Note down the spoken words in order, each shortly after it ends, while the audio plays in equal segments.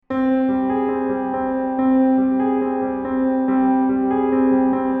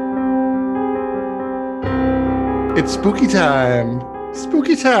It's spooky time.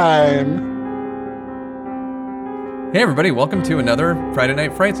 Spooky time. Hey everybody, welcome to another Friday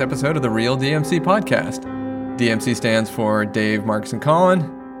Night Frights episode of the Real DMC podcast. DMC stands for Dave, Marcus, and Colin.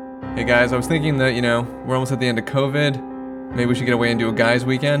 Hey guys, I was thinking that, we're almost at the end of COVID. Maybe we should get away and do a guys'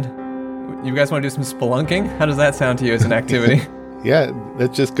 weekend. You guys want to do some spelunking? How does that sound to you as an activity? Yeah,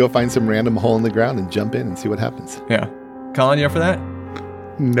 let's just go find some random hole in the ground and jump in and see what happens. Yeah. Colin, you up for that?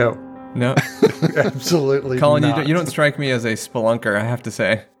 No. No? Absolutely Colin, not. you don't strike me as a spelunker, I have to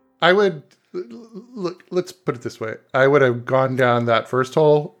say. I would... Look, let's put it this way. I would have gone down that first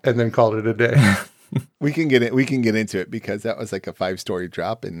hole and then called it a day. We can get into it because that was like a 5-story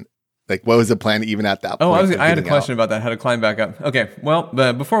drop, and like, what was the plan even at that point? I had a question about that, how to climb back up. Okay, well,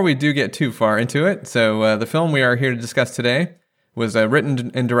 before we do get too far into it, so the film we are here to discuss today was written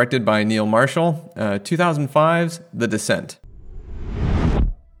and directed by Neil Marshall, 2005's The Descent.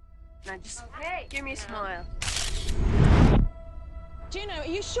 Now just, hey, give me a smile. Juno, are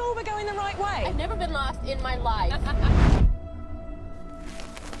you sure we're going the right way? I've never been lost in my life.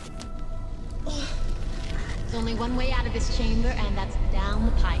 There's only one way out of this chamber, and that's down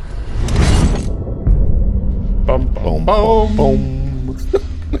the pipe. Bum, bum, bum.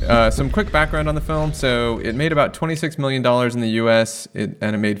 Boom. Some quick background on the film. So it made about $26 million in the U.S., and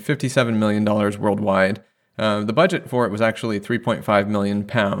it made $57 million worldwide. The budget for it was actually £3.5 million,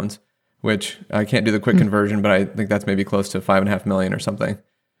 which I can't do the quick conversion, but I think that's maybe close to $5.5 million or something.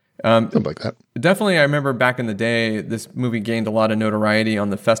 Something like that. Definitely, I remember back in the day, this movie gained a lot of notoriety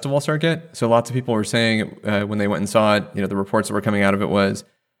on the festival circuit. So lots of people were saying when they went and saw it, the reports that were coming out of it was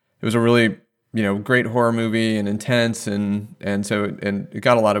a really, great horror movie and intense, and it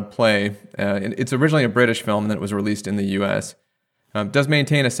got a lot of play. And it's originally a British film, and then it was released in the U.S. It does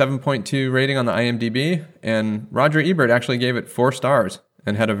maintain a 7.2 rating on the IMDb, and Roger Ebert actually gave it 4 stars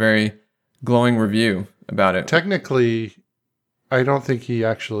and had a very glowing review about it. Technically, I don't think he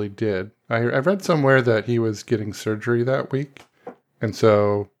actually did. I read somewhere that he was getting surgery that week. And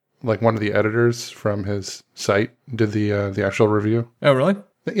so, like, one of the editors from his site did the actual review. Oh, really?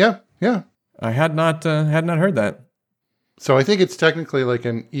 Yeah. I had not heard that. So I think it's technically like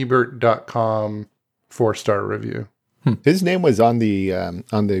an ebert.com 4-star review. His name was on the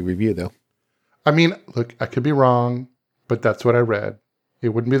review, though. I mean, look, I could be wrong, but that's what I read. It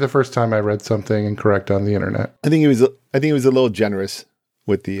wouldn't be the first time I read something incorrect on the internet. I think he was a little generous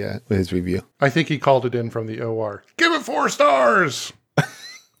with his review. I think he called it in from the OR. Give it 4 stars.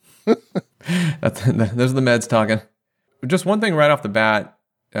 Those are the meds talking. Just one thing right off the bat.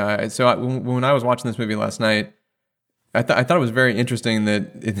 When I was watching this movie last night, I thought it was very interesting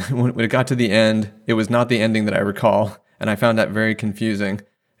that when it got to the end, it was not the ending that I recall, and I found that very confusing.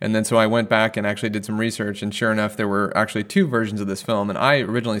 And then so I went back and actually did some research, and sure enough, there were actually 2 versions of this film. And I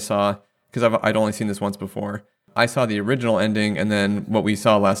originally saw, because I'd only seen this once before, I saw the original ending, and then what we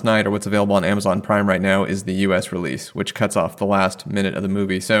saw last night, or what's available on Amazon Prime right now, is the US release, which cuts off the last minute of the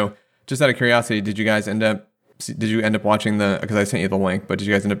movie. So just out of curiosity, did you end up watching because I sent you the link, but did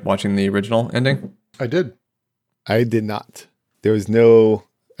you guys end up watching the original ending? I did. I did not. There was no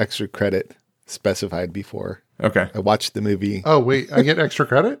extra credit specified before. Okay. I watched the movie. Oh, wait, I get extra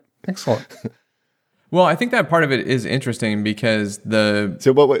credit? Excellent. Well, I think that part of it is interesting because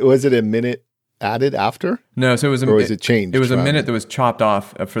So what was it, a minute added after? No, so it was it changed? It was a minute that was chopped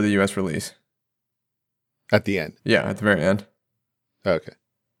off for the US release. At the end? Yeah, at the very end. Okay.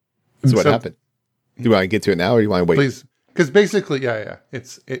 So what happened? Do you want to get to it now, or do you want to wait? Please. Because basically, yeah.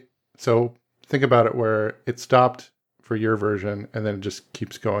 So think about it where it stopped for your version, and then it just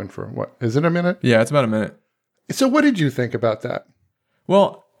keeps going for, what, is it a minute? Yeah, it's about a minute. So what did you think about that?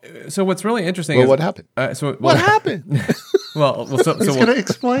 Well, so what's really interesting is... what happened? What happened? He's going to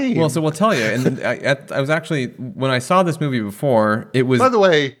explain. Well, so we'll tell you. And I was actually, when I saw this movie before, it was... By the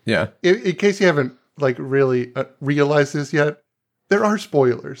way, yeah. In case you haven't really realized this yet, there are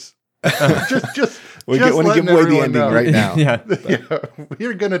spoilers. just we want to give away the ending right now. Yeah.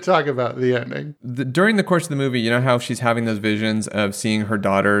 We're going to talk about the ending. During the course of the movie, you know how she's having those visions of seeing her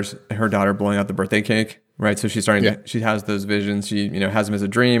daughter blowing out the birthday cake, right? So she's she has those visions. She, has them as a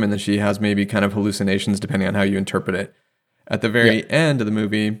dream, and then she has maybe kind of hallucinations depending on how you interpret it. At the very end of the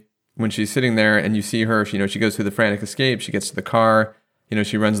movie, when she's sitting there and you see her, she goes through the frantic escape. She gets to the car,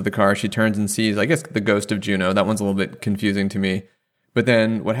 she runs to the car. She turns and sees, I guess, the ghost of Juno. That one's a little bit confusing to me. But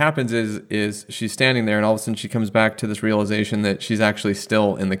then what happens is she's standing there, and all of a sudden she comes back to this realization that she's actually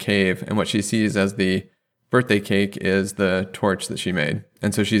still in the cave. And what she sees as the birthday cake is the torch that she made.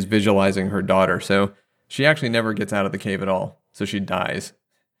 And so she's visualizing her daughter. So she actually never gets out of the cave at all. So she dies.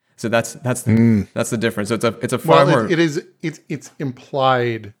 So that's the difference. So it's a far more. It's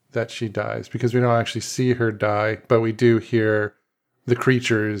implied that she dies, because we don't actually see her die, but we do hear the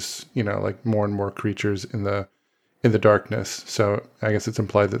creatures, like more and more creatures in the darkness. So I guess it's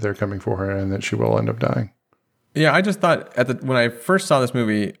implied that they're coming for her and that she will end up dying. Yeah, I just thought when I first saw this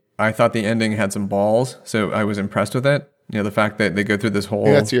movie, I thought the ending had some balls, so I was impressed with it. The fact that they go through this whole...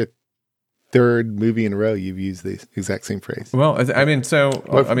 Yeah, that's your third movie in a row you've used the exact same phrase. Well,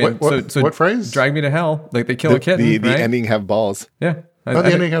 what phrase? Drag me to hell. Like they kill a kitten, the right? ending have balls. Yeah. The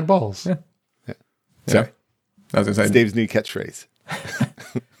ending had balls. Yeah. Sorry. I was going to say... It's Dave's new catchphrase.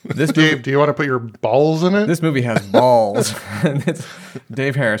 Dave, do you want to put your balls in it? This movie has balls. It's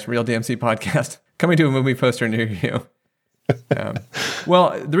Dave Harris, Real DMC Podcast, coming to a movie poster near you.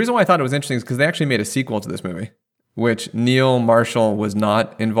 Well, the reason why I thought it was interesting is because they actually made a sequel to this movie, which Neil Marshall was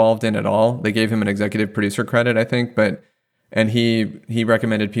not involved in at all. They gave him an executive producer credit, I think, and he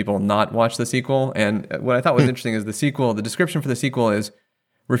recommended people not watch the sequel. And what I thought was interesting is the description for the sequel is: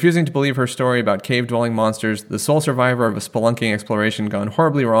 refusing to believe her story about cave-dwelling monsters, the sole survivor of a spelunking exploration gone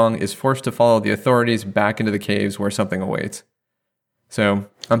horribly wrong is forced to follow the authorities back into the caves where something awaits. So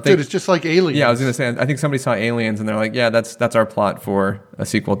I'm thinking, dude, it's just like Aliens. Yeah, I was going to say, I think somebody saw Aliens and they're like, yeah, that's our plot for a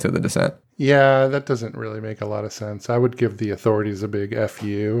sequel to The Descent. Yeah, that doesn't really make a lot of sense. I would give the authorities a big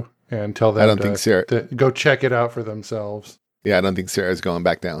FU and tell them to go check it out for themselves. Yeah, I don't think Sarah's going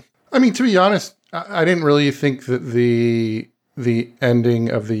back down. I mean, to be honest, I didn't really think that the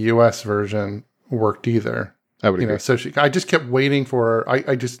ending of the U.S. version worked either. I would agree. So I just kept waiting for her.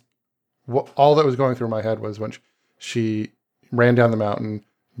 All that was going through my head was when she ran down the mountain,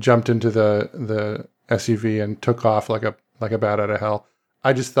 jumped into the SUV, and took off like a bat out of hell.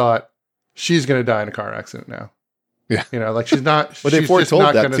 I just thought, she's going to die in a car accident now. Yeah, like she's not. But they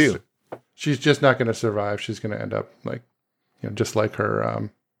foretold that too. She's just not going to survive. She's going to end up like, just like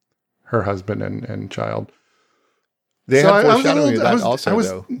her husband and child. They had foreshadowing of that also,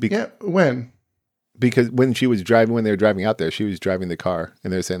 though. When? Because when they were driving out there, she was driving the car,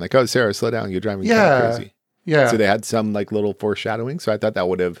 and they were saying like, "Oh, Sarah, slow down, you're driving kind of crazy." Yeah. So they had some like little foreshadowing. So I thought I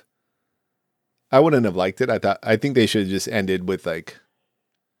wouldn't have liked it. I think they should have just ended with like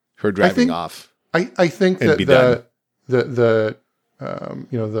her driving off. I think that the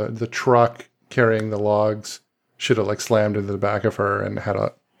truck carrying the logs should have like slammed into the back of her and had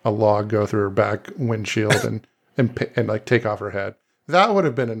a log go through her back windshield and like take off her head. That would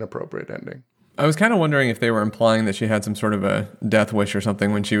have been an appropriate ending. I was kind of wondering if they were implying that she had some sort of a death wish or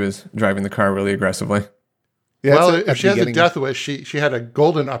something when she was driving the car really aggressively. Yeah, well, if she has a death wish, she had a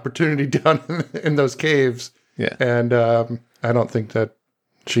golden opportunity down in those caves. Yeah. And I don't think that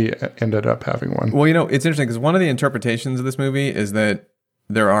she ended up having one. Well, it's interesting because one of the interpretations of this movie is that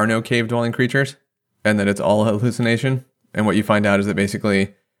there are no cave-dwelling creatures and that it's all a hallucination. And what you find out is that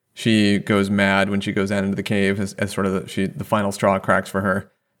basically she goes mad when she goes down into the cave as sort of the final straw cracks for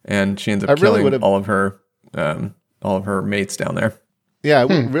her. And she ends up killing all of her mates down there. Yeah, I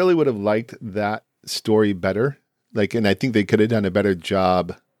really would have liked that story better. And I think they could have done a better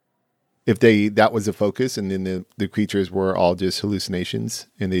job if that was the focus, and then the creatures were all just hallucinations,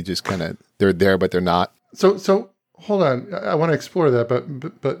 and they just kind of they're there but they're not. So hold on, I want to explore that,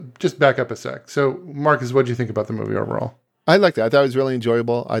 but just back up a sec. So Marcus, what do you think about the movie overall? I liked it. I thought it was really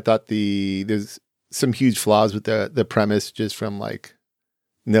enjoyable. I thought there's some huge flaws with the premise, just from like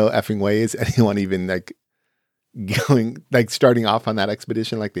no effing way is anyone even like going like starting off on that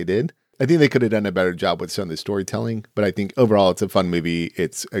expedition like they did. I think they could have done a better job with some of the storytelling, but I think overall it's a fun movie.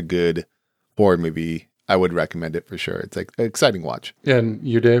 It's a good horror movie. I would recommend it for sure. It's like an exciting watch. And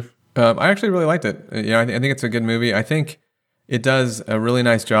you, Dave? I actually really liked it. I think it's a good movie. I think it does a really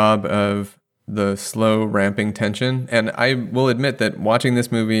nice job of the slow ramping tension. And I will admit that watching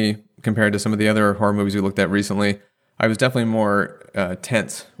this movie compared to some of the other horror movies we looked at recently, I was definitely more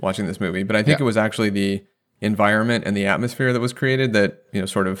tense watching this movie. But I think it was actually the environment and the atmosphere that was created that,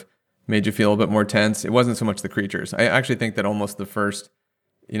 sort of made you feel a bit more tense. It wasn't so much the creatures. I actually think that almost the first,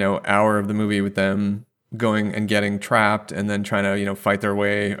 hour of the movie with them going and getting trapped and then trying to, fight their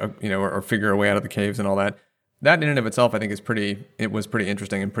way, or figure a way out of the caves and all that, that in and of itself, I think it was pretty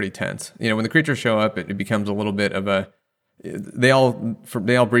interesting and pretty tense. When the creatures show up, it becomes a little bit of they all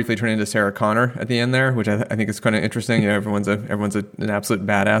briefly turn into Sarah Connor at the end there, which I think is kind of interesting. Everyone's an absolute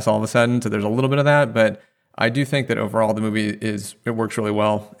badass all of a sudden. So there's a little bit of that, but I do think that overall the movie it works really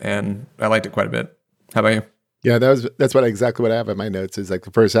well, and I liked it quite a bit. How about you? Yeah, that's exactly what I have in my notes. Is like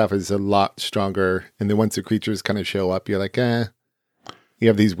the first half is a lot stronger, and then once the creatures kind of show up, you're like, you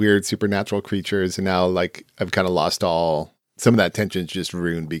have these weird supernatural creatures, and now like I've kind of lost some of that tension's just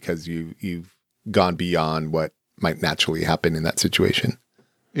ruined because you've gone beyond what might naturally happen in that situation.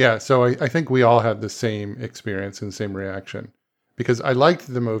 Yeah, so I think we all had the same experience and the same reaction, because I liked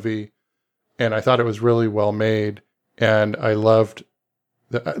the movie and I thought it was really well made, and I loved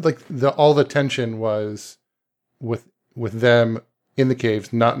all the tension was with them in the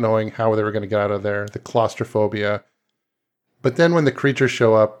caves, not knowing how they were going to get out of there, the claustrophobia. But then when the creatures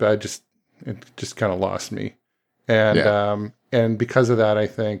show up, it just kind of lost me. And and because of that,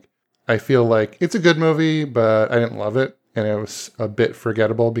 I feel like it's a good movie, but I didn't love it, and it was a bit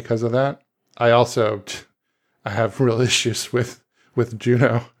forgettable because of that. I have real issues with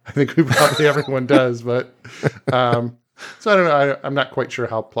Juno. I think probably everyone does, but so I don't know. I'm not quite sure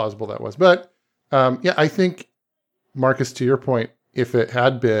how plausible that was, but I think, Marcus, to your point, if it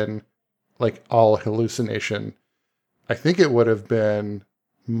had been like all hallucination, I think it would have been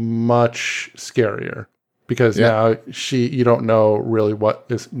much scarier, because now you don't know really what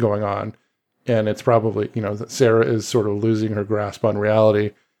is going on. And it's probably, that Sarah is sort of losing her grasp on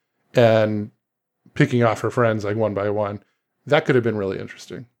reality and picking off her friends like one by one. That could have been really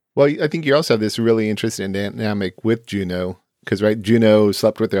interesting. Well, I think you also have this really interesting dynamic with Juno, because, right, Juno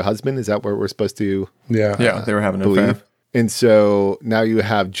slept with her husband. Is that what we're supposed to Yeah, they were having an believe? affair. And so now you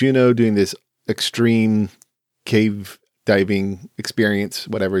have Juno doing this extreme cave diving experience,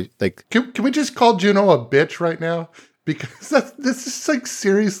 whatever. Like, Can we just call Juno a bitch right now? Because this is like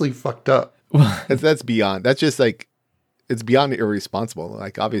seriously fucked up. that's beyond. That's just like, it's beyond irresponsible.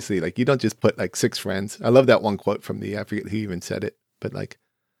 Like, obviously, like, you don't just put like 6 friends. I love that one quote from I forget who even said it, but like,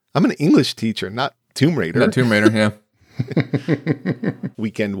 I'm an English teacher, not Tomb Raider. Not Tomb Raider, yeah.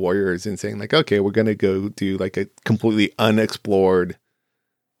 Weekend warriors, and saying like, okay, we're going to go do like a completely unexplored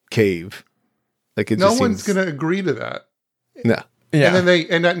cave. Like, No one's going to agree to that. No. Yeah. And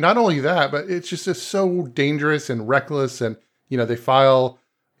then not only that, but it's just so dangerous and reckless. And, they file,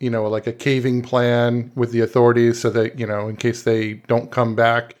 like a caving plan with the authorities so that, in case they don't come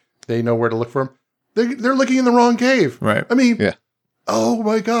back, they know where to look for them. They're looking in the wrong cave. Right. I mean, Yeah. Oh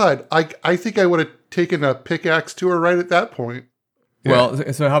my God. I think I would have taken a pickaxe to her right at that point.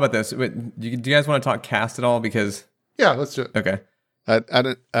 Well, so how about this? Wait, do you guys want to talk cast at all? Because Yeah, let's do it. okay, I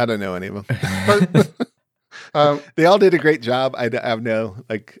don't know any of them. But, They all did a great job. I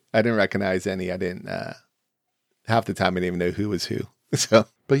didn't recognize any. I didn't, half the time I didn't even know who was who. So,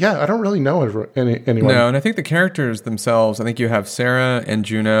 but yeah, I don't really know anyone. no, and I think the characters themselves. I think you have Sarah and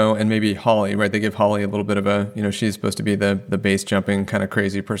Juno and maybe Holly. Right? They give Holly a little bit of a, she's supposed to be the base jumping kind of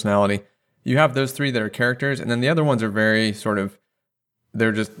crazy personality. You have those 3 that are characters, and then the other ones are very sort of.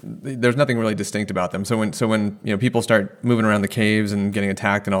 There's nothing really distinct about them. So when people start moving around the caves and getting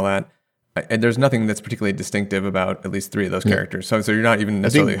attacked and all that, and there's nothing that's particularly distinctive about at least 3 of those characters. So you're not even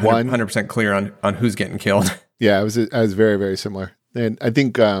necessarily 100% clear on who's getting killed. yeah, I was very, very similar. And I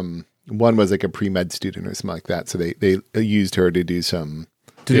think one was like a pre-med student or something like that. So they used her to do some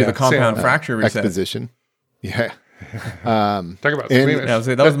do the compound fracture reset. exposition. Yeah. Talk about and- squeamish. Yeah, I would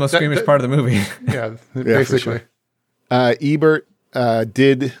say that was the most squeamish part of the movie. Yeah, for basically. sure. Ebert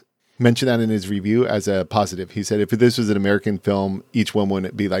did mention that in his review as a positive. He said if this was an American film, each one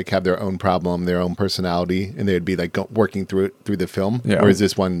would be like have their own problem, their own personality, and they'd be like working through the film. Yeah. Whereas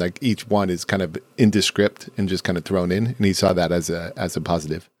this one, like each one is kind of in the script and just kind of thrown in, and he saw that as a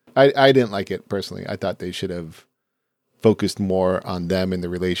positive. I didn't like it personally. I thought they should have focused more on them and the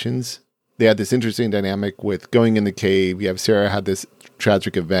relations. They had this interesting dynamic with going in the cave. You have Sarah had this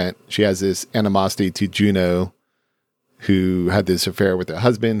tragic event. She has this animosity to Juno, who had this affair with her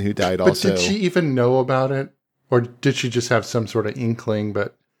husband, who died also. But did she even know about it? Or did she just have some sort of inkling,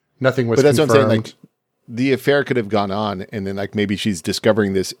 but nothing was But that's confirmed? what I'm saying. Like, the affair could have gone on, and then like maybe she's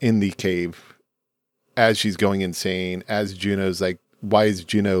discovering this in the cave as she's going insane, as Juno's like, why is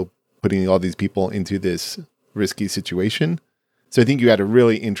Juno putting all these people into this risky situation? So I think you had a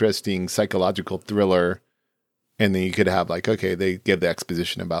really interesting psychological thriller, and then you could have like, okay, they give the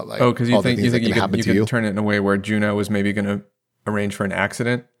exposition about like, Because you think you happen to could you. turn it in a way where Juno was maybe going to arrange for an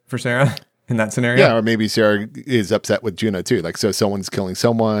accident for Sarah in that scenario. Yeah, or maybe Sarah is upset with Juno too. Like, so someone's killing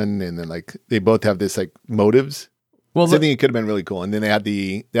someone, and then like they both have this like motives. Well, So I think it could have been really cool. And then they had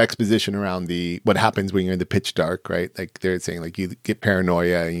the exposition around what happens when you're in the pitch dark, right? Like they're saying like you get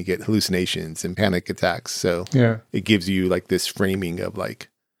paranoia and you get hallucinations and panic attacks. So Yeah. it gives you like this framing of like,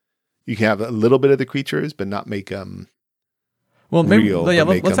 you can have a little bit of the creatures, but not make them well, maybe real, yeah.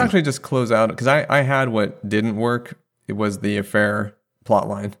 but make Let's them- actually just close out because I had what didn't work. It was the affair plot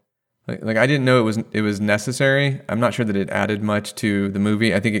line. Like I didn't know it was necessary. I'm not sure that it added much to the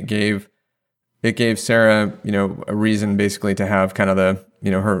movie. I think it gave Sarah, a reason basically to have kind of the,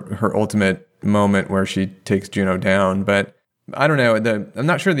 her ultimate moment where she takes Juno down. But I don't know. I'm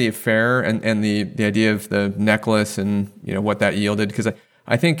not sure the affair and the idea of the necklace and, what that yielded. Because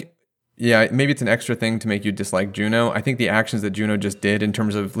I think Yeah, maybe it's an extra thing to make you dislike Juno. I think the actions that Juno just did in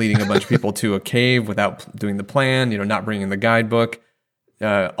terms of leading a bunch of people to a cave without doing the plan, not bringing the guidebook,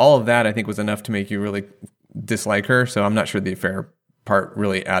 all of that I think was enough to make you really dislike her. So I'm not sure the affair part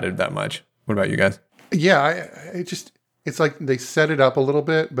really added that much. What about you guys? Yeah, it's like they set it up a little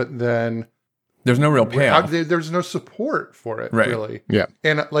bit, but then there's no real payoff. There's no support for it, right. really. Yeah.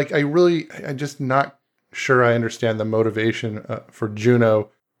 And I'm just not sure I understand the motivation for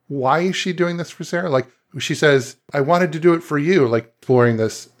Juno. Why is she doing this for Sarah? Like she says, I wanted to do it for you, like exploring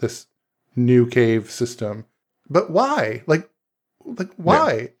this new cave system. But why? Like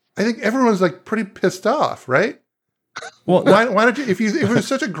why? Yeah. I think everyone's like pretty pissed off, right? Well, why don't you? If it was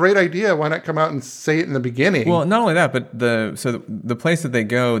such a great idea, why not come out and say it in the beginning? Well, not only that, but the place that they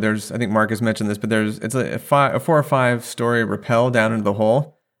go, I think Marcus mentioned this, but it's a 4 or 5 story rappel down into the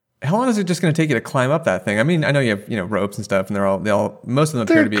hole. How long is it just going to take you to climb up that thing? I mean, I know you have ropes and stuff, and most of them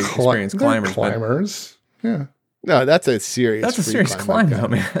appear to be experienced climbers. Climbers, yeah. No, that's a serious climb though,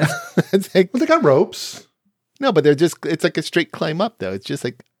 man. It's like, well, they got ropes. No, but it's like a straight climb up though. It's just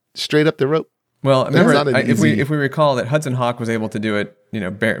like straight up the rope. Well, remember, if we recall that Hudson Hawk was able to do it,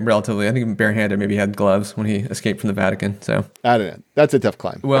 relatively, I think barehanded, maybe he had gloves when he escaped from the Vatican. So I don't know. That's a tough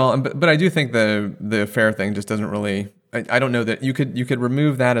climb. Well, but I do think the affair thing just doesn't really. I don't know that you could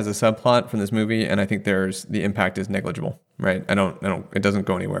remove that as a subplot from this movie, and I think the impact is negligible, right? It doesn't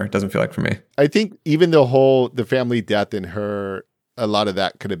go anywhere. It doesn't feel like for me. I think even the family death in her, a lot of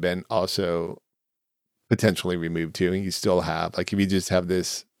that could have been also potentially removed too, and you still have if you just have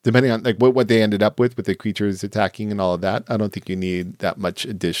this. Depending on what they ended up with the creatures attacking and all of that, I don't think you need that much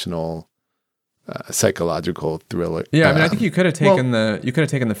additional psychological thriller. Yeah, I mean, I think you could have taken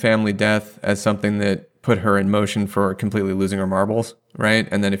the family death as something that put her in motion for completely losing her marbles, right?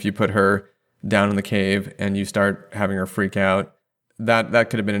 And then if you put her down in the cave and you start having her freak out, that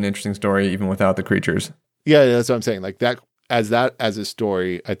could have been an interesting story even without the creatures. Yeah, that's what I'm saying. Like that as a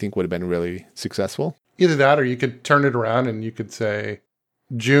story, I think would have been really successful. Either that, or you could turn it around and you could say,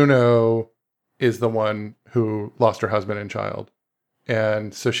 Juno is the one who lost her husband and child.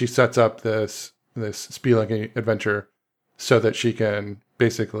 And so she sets up this spelunking adventure so that she can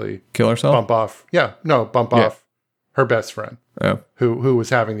basically kill herself, bump off her best friend, who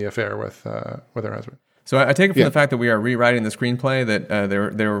was having the affair with her husband. So I take it from the fact that we are rewriting the screenplay that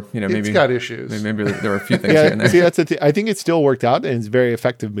there maybe it's got issues. Maybe there were a few things here and there. See, that's I think it still worked out, and it's a very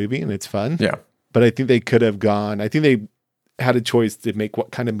effective movie, and it's fun. Yeah, but I think they could have gone. I think they had a choice to make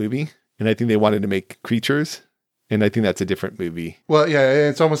what kind of movie, and I think they wanted to make creatures, and I think that's a different movie. Well, yeah,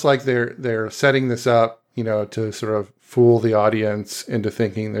 it's almost like they're setting this up, to sort of fool the audience into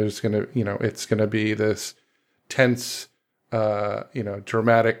thinking there's gonna, it's gonna be this tense,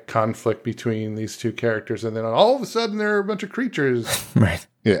 dramatic conflict between these two characters, and then all of a sudden there are a bunch of creatures, right?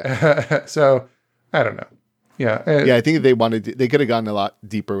 Yeah. So I don't know. Yeah, I think they could have gone a lot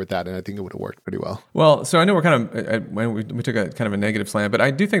deeper with that, and I think it would have worked pretty well. Well, so I know we're kind of we took a kind of a negative slant, but I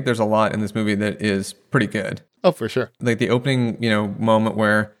do think there's a lot in this movie that is pretty good. Oh, for sure. Like the opening, moment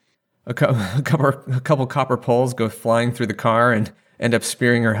where a couple copper poles go flying through the car and end up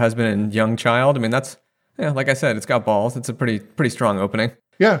spearing her husband and young child. I mean, that's like I said, it's got balls. It's a pretty strong opening.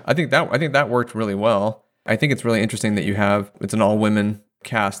 Yeah, I think that worked really well. I think it's really interesting that it's an all women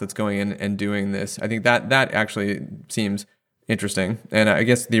cast that's going in and doing this. I think that actually seems interesting. And I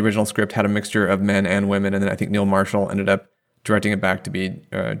guess the original script had a mixture of men and women, and then I think Neil Marshall ended up directing it back to be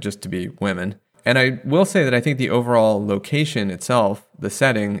just to be women. And I will say that I think the overall location itself, the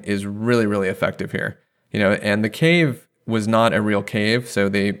setting, is really, really effective here. And the cave was not a real cave, so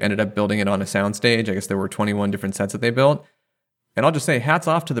they ended up building it on a soundstage. I guess there were 21 different sets that they built. And I'll just say hats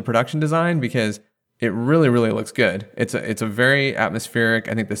off to the production design, because it really, really looks good. It's a very atmospheric.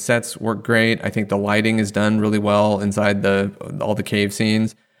 I think the sets work great. I think the lighting is done really well inside all the cave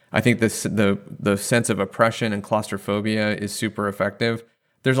scenes. I think the sense of oppression and claustrophobia is super effective.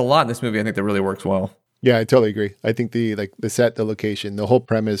 There's a lot in this movie I think that really works well. Yeah, I totally agree. I think the set, the location, the whole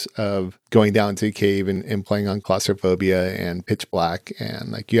premise of going down to a cave and playing on claustrophobia and pitch black,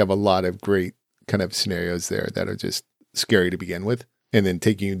 and you have a lot of great kind of scenarios there that are just scary to begin with. And then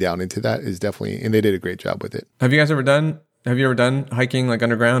taking you down into that is definitely, and they did a great job with it. Have you ever done hiking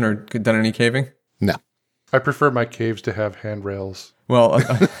underground or done any caving? No. I prefer my caves to have handrails. Well,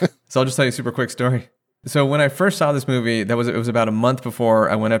 so I'll just tell you a super quick story. So when I first saw this movie, it was about a month before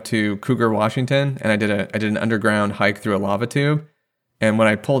I went up to Cougar, Washington, and I did an underground hike through a lava tube. And when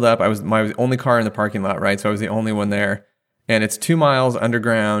I pulled up, I was my only car in the parking lot, right? So I was the only one there. And it's 2 miles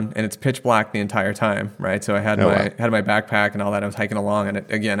underground, and it's pitch black the entire time, right? So I had my backpack and all that. I was hiking along,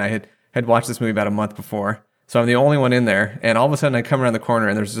 and I had watched this movie about a month before. So I'm the only one in there, and all of a sudden I come around the corner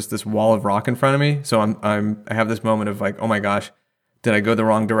and there's just this wall of rock in front of me. So I have this moment of like, oh my gosh, did I go the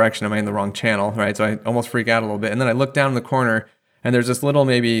wrong direction? Am I in the wrong channel? Right. So I almost freak out a little bit. And then I look down in the corner and there's this little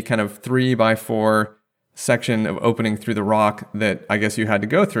maybe kind of 3x4 section of opening through the rock that I guess you had to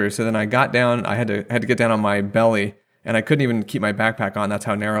go through. So then I got down, I had to get down on my belly, and I couldn't even keep my backpack on. That's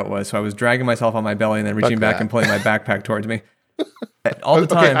how narrow it was. So I was dragging myself on my belly and then reaching back and pulling my backpack towards me. All the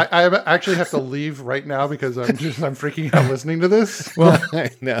time. Okay, I actually have to leave right now because I'm freaking out listening to this. Well,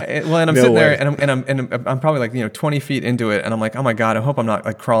 No. and I'm sitting there, and I'm probably like 20 feet into it, and I'm like, oh my god, I hope I'm not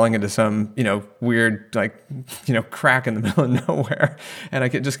like crawling into some weird like crack in the middle of nowhere. And I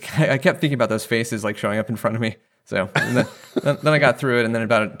kept thinking about those faces like showing up in front of me. So then I got through it, and then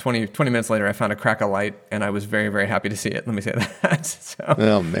about 20 minutes later, I found a crack of light, and I was very, very happy to see it. Let me say that. So,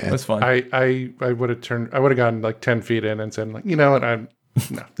 oh man, it was fun. I would have gone like 10 feet in and said like, you know what, no,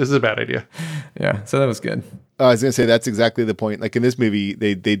 this is a bad idea. Yeah, so that was good. I was gonna say that's exactly the point. Like in this movie,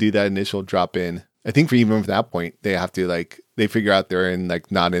 they do that initial drop in. I think even from that point, they have to they figure out they're in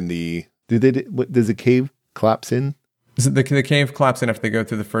not in the. Does the cave collapse in? The cave collapsed in after they go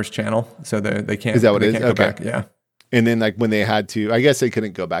through the first channel, so they can't. Is that what it is? Go Okay. back. Yeah. And then when they had to, I guess they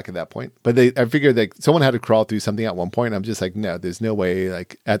couldn't go back at that point. But I figured someone had to crawl through something at one point. I'm just like, no, there's no way.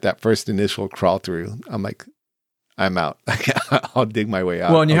 Like at that first initial crawl through, I'm like, I'm out. I'll dig my way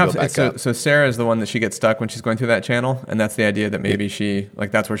out. Well, and you I'll have go back up. so Sarah is the one that she gets stuck when she's going through that channel, and that's the idea that maybe she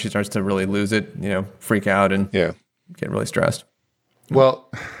that's where she starts to really lose it, freak out and get really stressed. Well,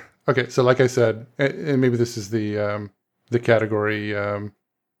 okay, so like I said, and maybe this is the category.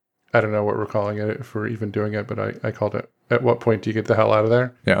 I don't know what we're calling it if we're even doing it, but I called it. At what point do you get the hell out of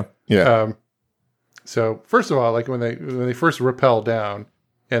there? Yeah, yeah. So first of all, like when they first rappel down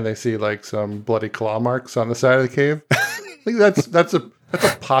and they see like some bloody claw marks on the side of the cave, I think that's a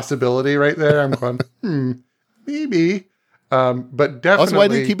possibility right there. I'm going, maybe, but definitely. Also, why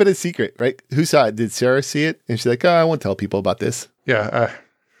did they keep it a secret? Right? Who saw it? Did Sarah see it? And she's like, I won't tell people about this. Yeah.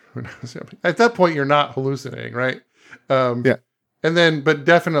 Who knows? At that point, you're not hallucinating, right? Yeah. And then, but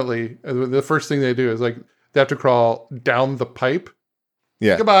definitely, the first thing they do is like they have to crawl down the pipe.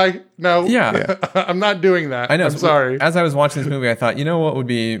 Yeah. Goodbye. No. Yeah. I'm not doing that. I know. I'm sorry. As I was watching this movie, I thought, what would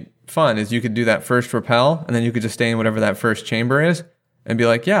be fun is you could do that first rappel, and then you could just stay in whatever that first chamber is, and be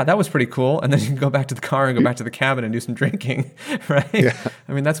like, yeah, that was pretty cool. And then you can go back to the car and go back to the cabin and do some drinking, right? Yeah.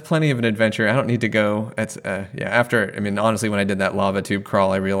 I mean, that's plenty of an adventure. I don't need to go. Honestly, when I did that lava tube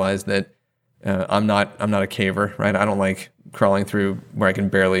crawl, I realized that I'm not a caver, right? I don't like crawling through where I can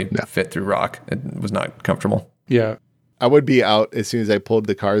barely fit through rock. It was not comfortable. Yeah. I would be out as soon as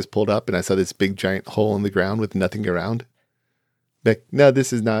the cars pulled up and I saw this big giant hole in the ground with nothing around. Like, no,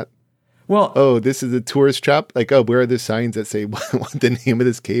 this is not. Well, oh, this is a tourist trap. Like, oh, where are the signs that say what the name of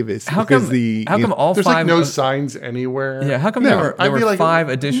this cave is? How come all there's five? There's like no signs anywhere. Yeah, how come there were 5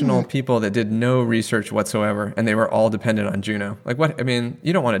 additional people that did no research whatsoever, and they were all dependent on Juno? Like, what? I mean,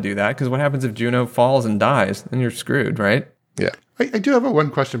 you don't want to do that because what happens if Juno falls and dies? Then you're screwed, right? Yeah. I do have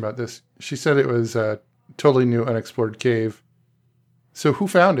one question about this. She said it was a totally new, unexplored cave. So who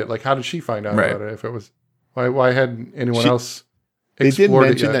found it? Like, how did she find out about it? If it was, why hadn't anyone else? They did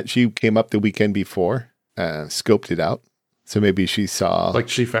mention that she came up the weekend before, scoped it out. So maybe she saw, like,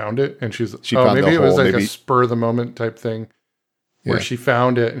 she found it, and she found maybe the it was hole, like a spur of the moment type thing, where Yeah. she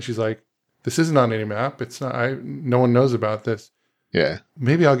found it, and she's like, "This isn't on any map. It's not. No one knows about this. Yeah.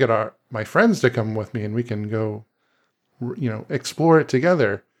 Maybe I'll get my friends to come with me, and we can go, explore it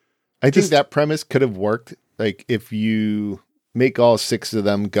together." I think that premise could have worked. Like, if you make all 6 of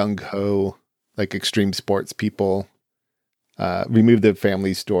them gung-ho, like extreme sports people, remove the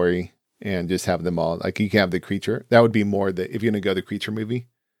family story and just have them all, like, you can have the creature. That would be more if you're going to go the creature movie,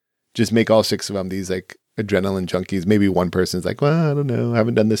 just make all 6 of them these like adrenaline junkies. Maybe one person's like, well, I don't know, I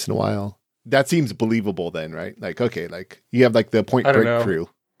haven't done this in a while. That seems believable then, right? Like, okay, like you have like the Point Break crew.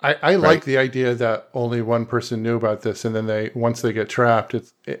 I like the idea that only one person knew about this, and then once they get trapped,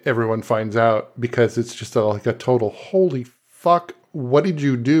 everyone finds out, because it's just like a total holy fuck, what did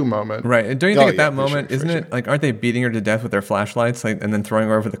you do moment. Right. And don't you think at that moment, isn't it like, aren't they beating her to death with their flashlights, like, and then throwing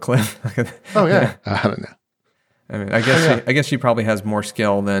her over the cliff? Oh yeah. I don't know. I mean, I guess she probably has more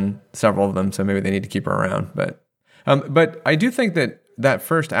skill than several of them, so maybe they need to keep her around. But I do think that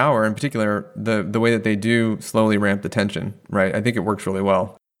first hour in particular, the way that they do slowly ramp the tension, right? I think it works really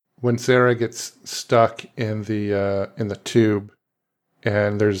well. When Sarah gets stuck in the tube,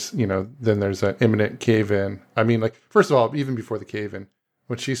 and there's then there's an imminent cave in. I mean, like, first of all, even before the cave in,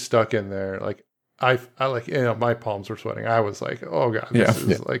 when she's stuck in there, like I like, my palms were sweating. I was like, oh god,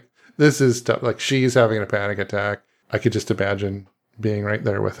 this is tough. Like, she's having a panic attack. I could just imagine being right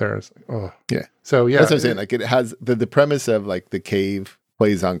there with her. It's like, oh. Yeah. So yeah. That's what I'm saying. Like it has the premise of like the cave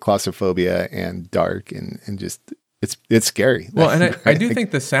plays on claustrophobia and dark and just it's scary. Well, and I do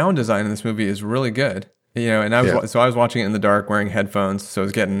think the sound design in this movie is really good. You know, and I was watching it in the dark wearing headphones, so I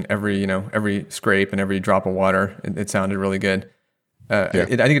was getting every scrape and every drop of water. It sounded really good. I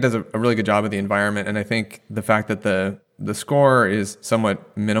think it does a really good job of the environment, and I think the fact that the score is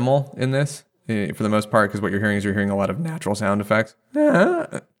somewhat minimal in this, for the most part, because what you're hearing a lot of natural sound effects.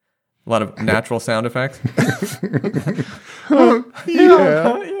 A lot of natural sound effects.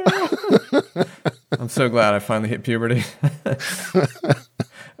 I'm so glad I finally hit puberty.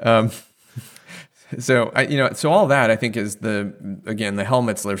 So all that I think is the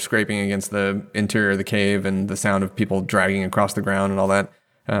helmets they're scraping against the interior of the cave and the sound of people dragging across the ground and all that.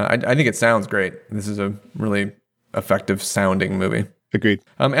 I think it sounds great. This is a really effective sounding movie. Agreed.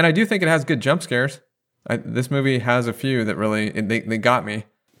 And I do think it has good jump scares. This movie has a few that really they got me.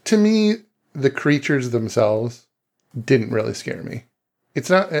 To me, the creatures themselves didn't really scare me. It's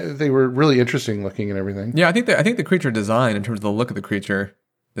not. They were really interesting looking and everything. Yeah, I think the creature design in terms of the look of the creature,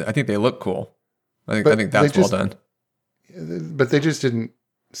 I think they look cool. I think that's well done. But they just didn't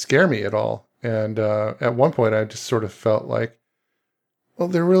scare me at all. And at one point, I just sort of felt like, well,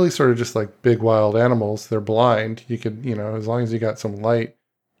 they're really sort of just like big wild animals. They're blind. You could, as long as you got some light,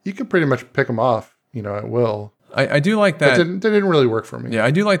 you could pretty much pick them off, at will. I do like that. But they didn't really work for me. Yeah,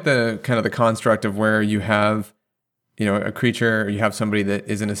 I do like the kind of the construct of where you have, a creature, or you have somebody that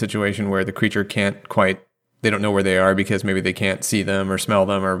is in a situation where the creature can't quite, they don't know where they are because maybe they can't see them or smell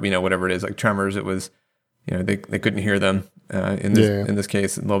them or, whatever it is. Like Tremors, it was, they couldn't hear them in this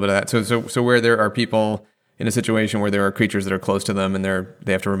case, a little bit of that. So where there are people in a situation where there are creatures that are close to them and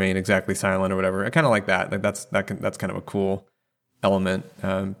they have to remain exactly silent or whatever. I kind of like that. Like that's kind of a cool element.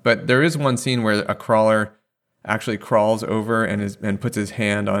 But there is one scene where a crawler actually crawls over and puts his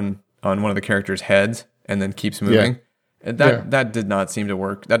hand on one of the characters' heads and then keeps moving. Yeah. And that did not seem to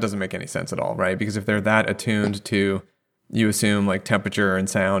work. That doesn't make any sense at all, right? Because if they're that attuned to, you assume like temperature and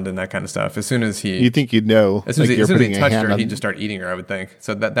sound and that kind of stuff. As soon as you think you'd know, as soon as he touched her, he'd just start eating her. I would think.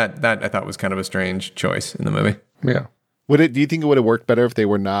 So that I thought was kind of a strange choice in the movie. Yeah. Do you think it would have worked better if they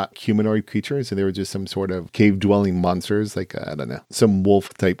were not humanoid creatures and they were just some sort of cave dwelling monsters, like I don't know, some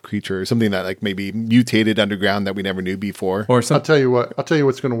wolf type creature or something that like maybe mutated underground that we never knew before? Or I'll tell you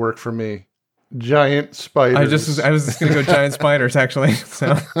what's going to work for me. Giant spiders. I was just going to go giant spiders, actually.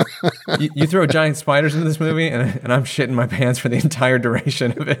 So you throw giant spiders into this movie, and I'm shitting my pants for the entire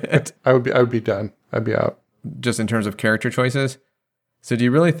duration of it. I would be done. I'd be out. Just in terms of character choices. So do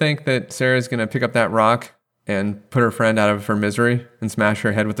you really think that Sarah's going to pick up that rock and put her friend out of her misery and smash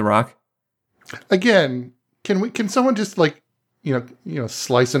her head with the rock? Again, can someone just like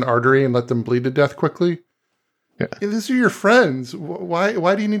slice an artery and let them bleed to death quickly? Yeah. These are your friends.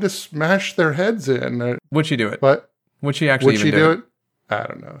 Why do you need to smash their heads in? Would she do it? What? Would she actually do it? I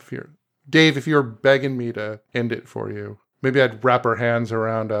don't know. If you're begging me to end it for you, maybe I'd wrap her hands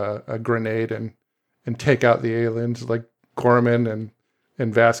around a grenade and take out the aliens like Gorman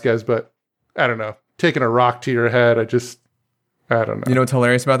and Vasquez. But I don't know. Taking a rock to your head, I don't know. You know what's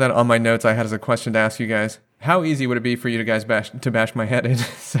hilarious about that? On my notes, I had as a question to ask you guys: how easy would it be for you guys to bash my head in?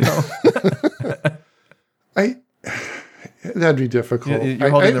 That'd be difficult. You're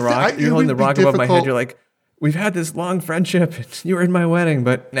holding the rock. You're holding the rock above my head. You're like, we've had this long friendship. You were in my wedding,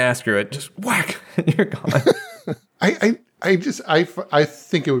 but nah, screw it. Just whack. You're gone. I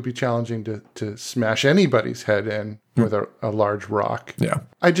think it would be challenging to smash anybody's head in with a large rock. Yeah.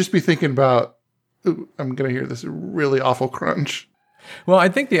 I'd just be thinking about, I'm going to hear this really awful crunch. Well, I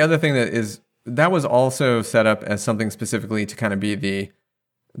think the other thing that was also set up as something specifically to kind of be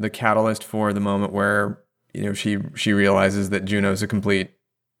the catalyst for the moment where, she realizes that Juno's a complete,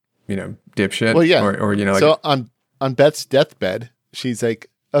 dipshit. Well, yeah. Or so on Beth's deathbed, she's like,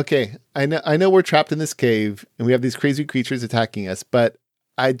 okay, I know we're trapped in this cave and we have these crazy creatures attacking us, but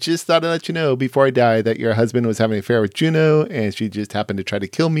I just thought I'd let you know before I die that your husband was having an affair with Juno and she just happened to try to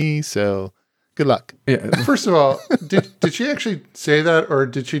kill me. So good luck. Yeah. First of all, did she actually say that, or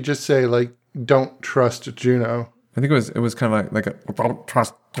did she just say like, don't trust Juno? I think it was kind of like a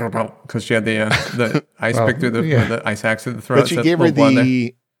trust, because she had the ice pick through the ice axe through the throat. But she gave her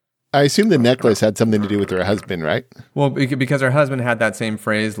I assume the necklace had something to do with her husband, right? Well, because her husband had that same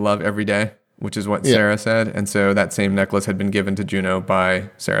phrase, love every day, which is what Sarah said. And so that same necklace had been given to Juno by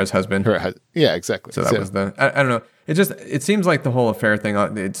Sarah's husband. Yeah, exactly. So that was I don't know. It seems like the whole affair thing, I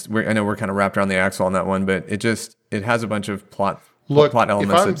know we're kind of wrapped around the axle on that one, but it has a bunch of plot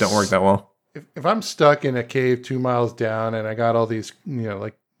elements that don't work that well. If I'm stuck in a cave 2 miles down and I got all these,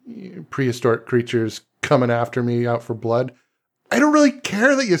 like prehistoric creatures coming after me out for blood, I don't really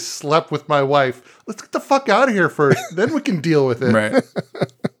care that you slept with my wife. Let's get the fuck out of here first. Then we can deal with it. Right.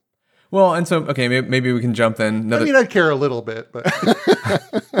 Well, and so, okay, maybe we can jump then. I mean, I'd care a little bit, but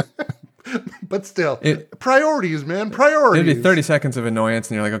but still. Priorities, man. Priorities. It'd be 30 seconds of annoyance,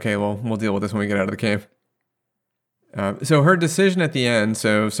 and you're like, okay, well, we'll deal with this when we get out of the cave. So her decision at the end,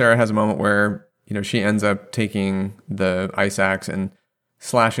 so Sarah has a moment where, she ends up taking the ice axe and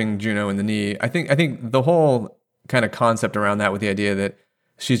slashing Juno in the knee. I think the whole kind of concept around that, with the idea that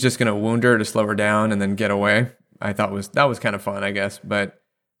she's just going to wound her to slow her down and then get away, I thought that was kind of fun, I guess. But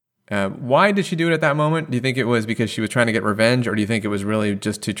why did she do it at that moment? Do you think it was because she was trying to get revenge, or do you think it was really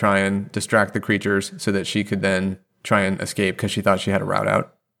just to try and distract the creatures so that she could then try and escape because she thought she had a route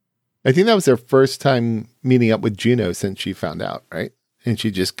out? I think that was their first time meeting up with Juno since she found out, right? And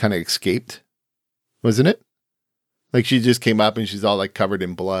she just kind of escaped, wasn't it? Like she just came up and she's all like covered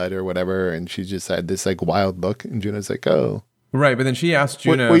in blood or whatever, and she just had this like wild look, and Juno's like, "Oh." Right, but then she asked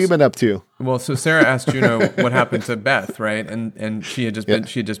Juno, "What you been up to?" Well, so Sarah asked Juno what happened to Beth, right? And she had just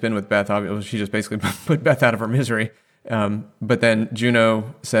been with Beth. Obviously, she just basically put Beth out of her misery. But then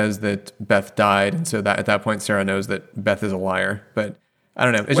Juno says that Beth died, and so that at that point Sarah knows that Beth is a liar. But I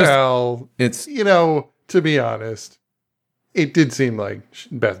don't know. It's to be honest, it did seem like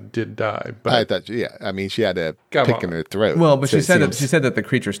Beth did die. But I thought, I mean, she had a pick in her throat. Well, but she said that the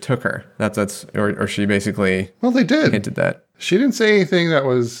creatures took her. Or she basically they did hinted that. She didn't say anything that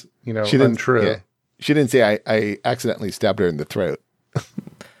was untrue. Yeah. She didn't say I accidentally stabbed her in the throat.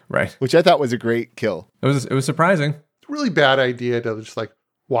 Right. Which I thought was a great kill. It was surprising. It's a really bad idea to just like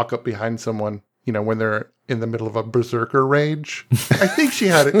walk up behind someone, when they're in the middle of a berserker rage. I think she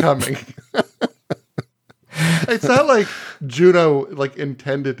had it coming. It's not like Juno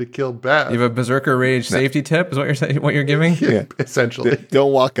intended to kill Beth. You have a berserker rage safety tip is what you're saying, what you're giving? Yeah, essentially.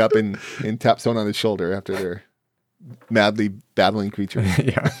 Don't walk up and tap someone on the shoulder after they're madly battling creatures.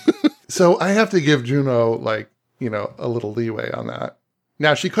 Yeah. So I have to give Juno a little leeway on that.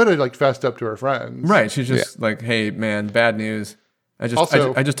 Now she could have fessed up to her friends. Right. She's just like, "Hey man, bad news. I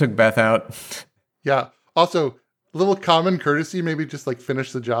just took Beth out." Yeah. Also, a little common courtesy, maybe just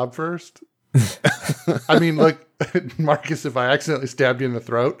finish the job first. I mean, look, Marcus, if I accidentally stabbed you in the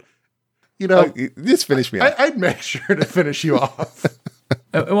throat, just finish me off. I'd make sure to finish you off.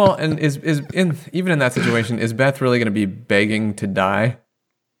 Well, and even in that situation, is Beth really going to be begging to die?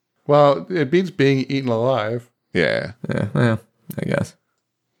 Well, it beats being eaten alive. Yeah. Yeah. Well, I guess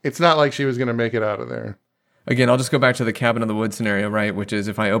it's not like she was going to make it out of there. Again, I'll just go back to the cabin in the woods scenario, right? Which is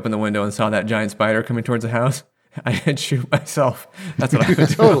if I opened the window and saw that giant spider coming towards the house, I'd shoot myself. That's what I would do.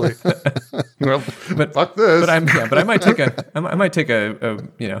 Totally. But fuck this. But I might I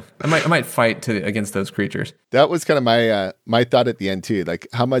might fight against those creatures. That was kind of my thought at the end too. Like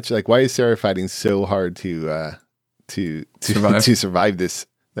how much, why is Sarah fighting so hard to survive this?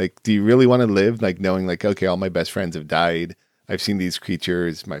 Like, do you really want to live knowing okay, all my best friends have died. I've seen these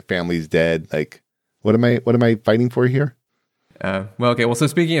creatures. My family's dead. What am I fighting for here? So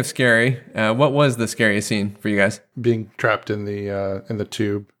speaking of scary, what was the scariest scene for you guys? Being trapped in the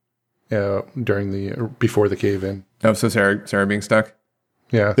tube before the cave in. Oh, so Sarah being stuck?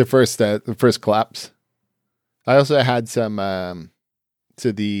 Yeah. The first collapse. I also had some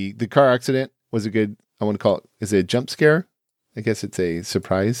so the car accident was a good, I want to call it, is it a jump scare? I guess it's a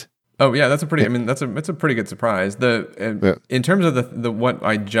surprise. Oh yeah, that's a pretty good surprise. In terms of the what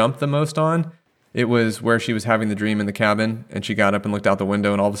I jumped the most on, it was where she was having the dream in the cabin, and she got up and looked out the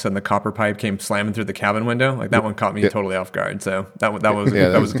window, and all of a sudden the copper pipe came slamming through the cabin window. That one caught me totally off guard. So that was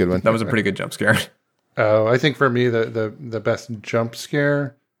a good one. That was a pretty good jump scare. Oh, I think for me the best jump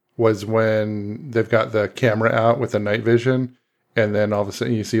scare was when they've got the camera out with the night vision, and then all of a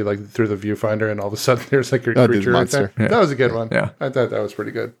sudden you see through the viewfinder, and all of a sudden there's a creature right there. Yeah. That was a good one. Yeah, I thought that was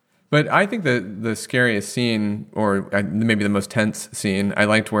pretty good. But I think the scariest scene, or maybe the most tense scene, I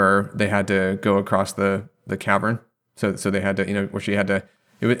liked where they had to go across the cavern. So they had to, where she had to,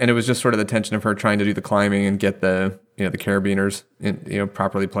 and it was just sort of the tension of her trying to do the climbing and get the carabiners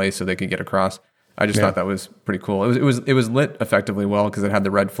properly placed so they could get across. I just thought that was pretty cool. It was lit effectively well because it had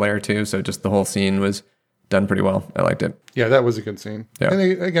the red flare too. So just the whole scene was done pretty well. I liked it. Yeah, that was a good scene. Yeah.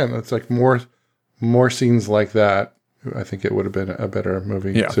 And again, it's more scenes like that. I think it would have been a better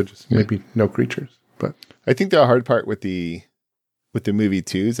movie. Yeah. So just maybe no creatures. But I think the hard part with the movie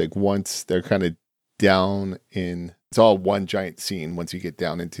too is once they're kind of down in, it's all one giant scene. Once you get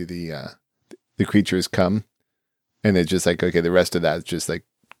down into the creatures come, and it's just okay, the rest of that is just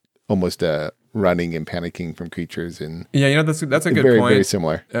almost running and panicking from creatures. And yeah, that's a good very, point. Very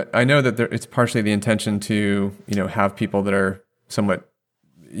similar. I know that it's partially the intention to have people that are somewhat.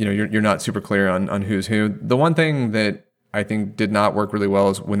 You're not super clear on who's who. The one thing that I think did not work really well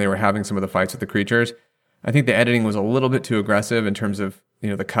is when they were having some of the fights with the creatures. I think the editing was a little bit too aggressive in terms of,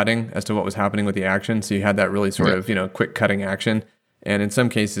 the cutting as to what was happening with the action. So you had that really sort of, quick cutting action. And in some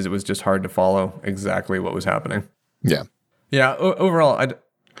cases, it was just hard to follow exactly what was happening. Yeah. Yeah. Overall, I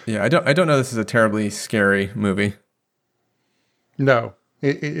don't know this is a terribly scary movie. No,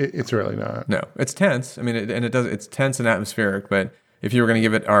 it's really not. No, it's tense. I mean, it's tense and atmospheric. But if you were going to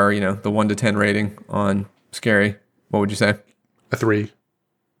give it our, the 1 to 10 rating on scary, what would you say? A 3.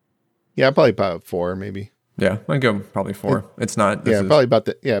 Yeah, probably about 4, maybe. Yeah, I'd go probably 4. It's not. Probably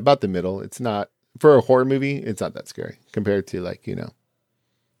about the middle. It's not, for a horror movie, it's not that scary compared to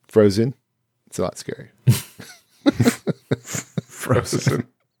Frozen. It's a lot scarier. Frozen.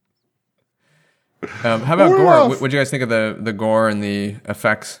 How about gore? What do you guys think of the gore and the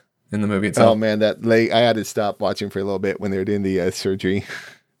effects in the movie itself? Oh man, I had to stop watching for a little bit when they were doing the surgery,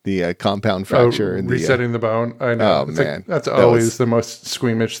 the compound fracture and resetting the bone. I know. Oh man, that's always the most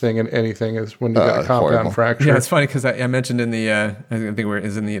squeamish thing in anything is when you get a compound horrible. fracture. Yeah, it's funny because I mentioned in the I think it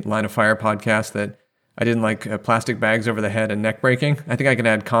was in the Line of Fire podcast that I didn't like plastic bags over the head and neck breaking. I think I can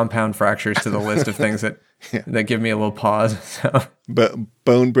add compound fractures to the list of things that that give me a little pause. So. But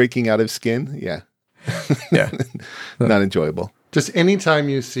bone breaking out of skin, yeah. Not enjoyable. Just anytime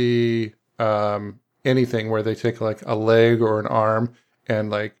you see anything where they take like a leg or an arm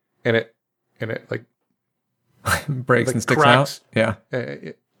and it like breaks like and sticks cracks, out.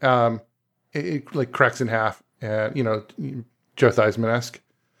 Yeah. It like cracks in half and Joe Theismann-esque.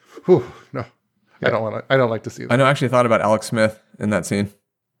 Whew, no. Yeah. I don't like to see that. I know I actually thought about Alex Smith in that scene.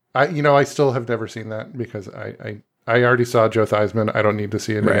 I still have never seen that because I already saw Joe Theismann. I don't need to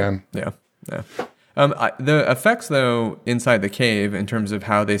see it again. Yeah. The effects, though, inside the cave, in terms of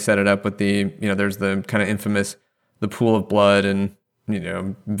how they set it up with the, there's the kind of infamous, the pool of blood and,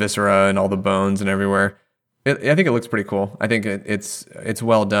 viscera and all the bones and everywhere. I think it looks pretty cool. I think it's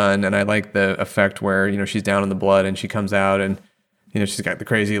well done. And I like the effect where, she's down in the blood and she comes out and, she's got the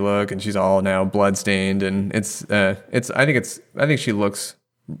crazy look and she's all now blood stained. And I think she looks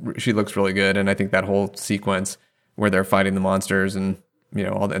really good. And I think that whole sequence where they're fighting the monsters and,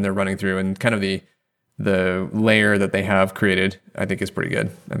 and they're running through and kind of the layer that they have created, I think is pretty good.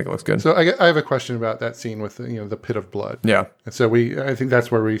 I think it looks good. So I have a question about that scene with the pit of blood. Yeah. And so I think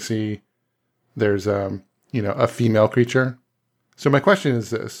that's where we see there's a female creature. So my question is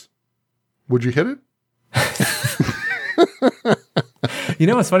this: would you hit it?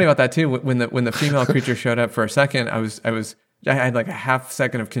 What's funny about that too? When the female creature showed up for a second, I had like a half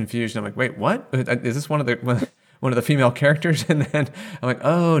second of confusion. I'm like, wait, what? Is this one of the female characters? And then I'm like,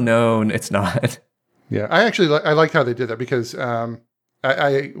 oh no, it's not. Yeah, I actually I liked how they did that because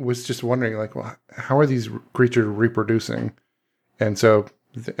I was just wondering like, well, how are these creatures reproducing? And so,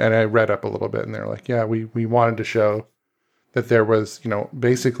 and I read up a little bit, and they're like, yeah, we wanted to show that there was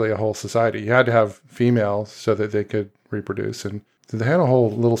basically a whole society. You had to have females so that they could reproduce, and so they had a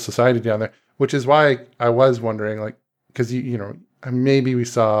whole little society down there, which is why I was wondering like, because maybe we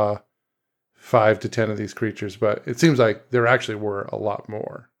saw 5 to 10 of these creatures, but it seems like there actually were a lot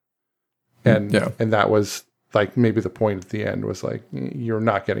more. And that was like maybe the point at the end was like, you're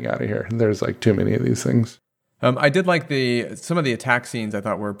not getting out of here. And there's like too many of these things. I did like some of the attack scenes. I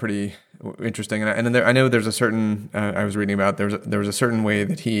thought were pretty interesting. And then I know there's a certain I was reading about there was a certain way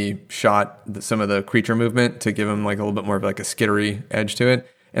that he shot some of the creature movement to give him like a little bit more of like a skittery edge to it.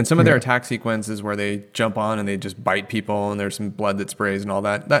 And some of their attack sequences where they jump on and they just bite people and there's some blood that sprays and all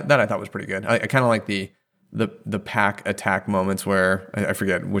that I thought was pretty good. I kind of like the pack attack moments where I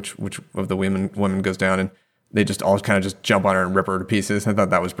forget which of the women goes down and they just all kind of just jump on her and rip her to pieces. I thought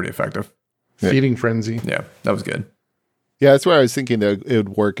that was pretty effective. Feeding frenzy. Yeah, that was good. Yeah, that's where I was thinking that it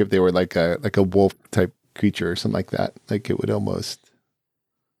would work if they were like a wolf type creature or something like that. Like it would almost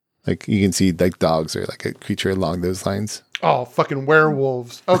like you can see like dogs or like a creature along those lines. Oh, fucking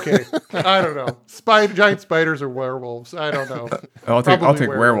werewolves. Okay. I don't know. Giant spiders or werewolves. I don't know. I'll take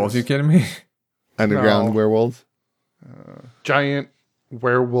werewolves. Are you kidding me? Underground werewolves? Giant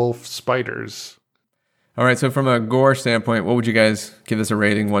werewolf spiders. All right. So from a gore standpoint, what would you guys give this a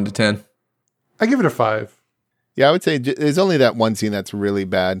rating 1 to 10? I give it a 5. Yeah, I would say there's only that one scene that's really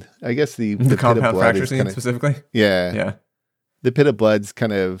bad. I guess the compound fracture scene specifically? Yeah. Yeah. The pit of blood's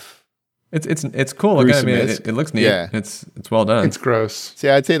kind of... It's cool. Again, I mean, it looks neat. Yeah. It's well done. It's gross. So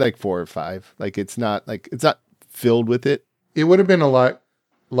yeah, I'd say like 4 or 5. Like it's not filled with it. It would have been a lot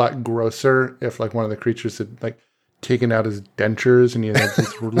grosser if like one of the creatures had like taken out his dentures and he had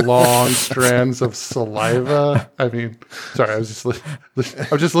these long strands of saliva. I mean, sorry, I was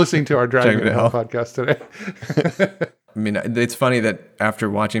just listening to our Dragon to Hell podcast today. I mean, it's funny that after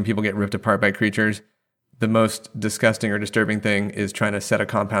watching people get ripped apart by creatures, the most disgusting or disturbing thing is trying to set a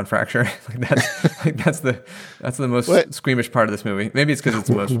compound fracture. That's the most squeamish part of this movie. Maybe it's because it's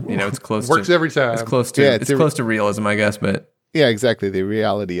most, it's close. Works every time. It's close to it's close to realism, I guess. But yeah, exactly. The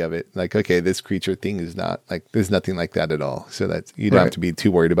reality of it, like, okay, this creature thing is not like there's nothing like that at all. So that you don't have to be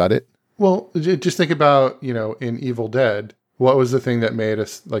too worried about it. Well, just think about in Evil Dead. What was the thing that made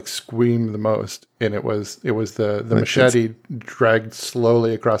us like scream the most? And it was the machete dragged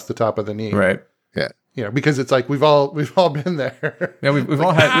slowly across the top of the knee. Right. Yeah. Because it's like we've all been there. Yeah, we've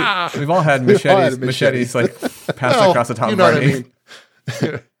all had machetes like passed across the top of our knee.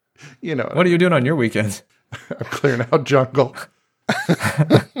 What are you doing on your weekends? I'm clearing out jungle.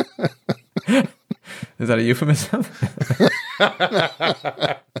 Is that a euphemism?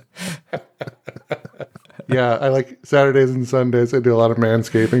 Yeah, I like Saturdays and Sundays. I do a lot of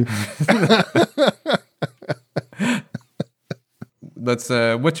manscaping.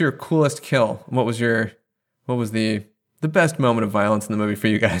 What's your coolest kill? What was the best moment of violence in the movie for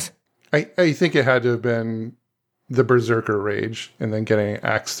you guys? I think it had to have been the berserker rage and then getting an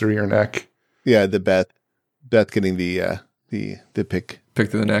axe through your neck. Yeah, the Beth getting the pick through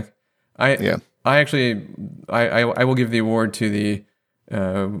the neck. I will give the award to the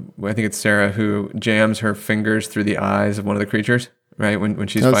I think it's Sarah who jams her fingers through the eyes of one of the creatures, right? When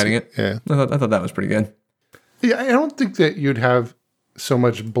she's fighting it. Yeah. I thought that was pretty good. Yeah, I don't think that you'd have so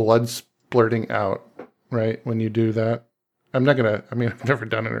much blood splurting out, right, when you do that. I've never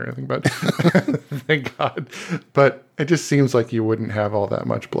done it or anything, but thank God. But it just seems like you wouldn't have all that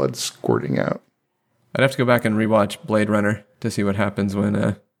much blood squirting out. I'd have to go back and rewatch Blade Runner to see what happens when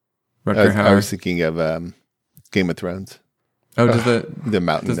Rutger Hauer. I was thinking of Game of Thrones. Oh, does the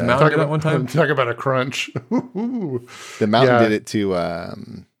mountain? Does the mountain do that one time? Talk about a crunch. The mountain did it to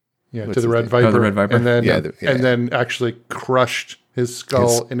to the Red Viper. Oh, the Red Viper. And then then actually crushed his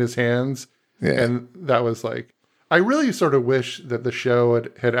skull in his hands. Yeah. And that was like, I really sort of wish that the show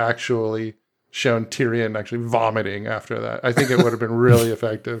had actually shown Tyrion actually vomiting after that. I think it would have been really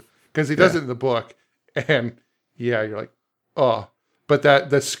effective because he does it in the book. And you're like, oh, but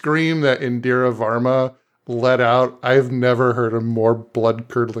the scream that Indira Varma let out, I've never heard a more blood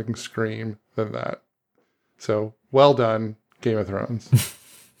curdling scream than that. So well done, Game of Thrones.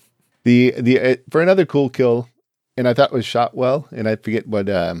 For another cool kill, and I thought was shot well, and I forget what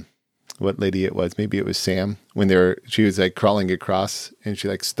lady it was. Maybe it was Sam when she was like crawling across, and she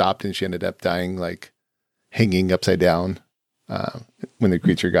like stopped, and she ended up dying like hanging upside down when the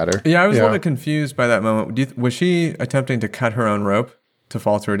creature got her. Yeah, I was a little bit confused by that moment. Was she attempting to cut her own rope to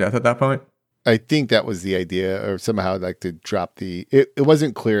fall to her death at that point? I think that was the idea, or somehow like to drop it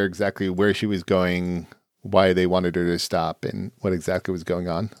wasn't clear exactly where she was going, why they wanted her to stop, and what exactly was going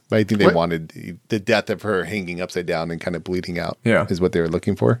on. But I think they wanted the death of her hanging upside down and kind of bleeding out is what they were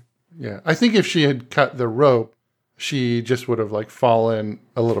looking for. Yeah. I think if she had cut the rope, she just would have like fallen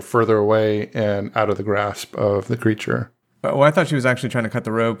a little further away and out of the grasp of the creature. Well, I thought she was actually trying to cut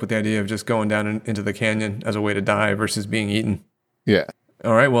the rope with the idea of just going down into the canyon as a way to die versus being eaten. Yeah.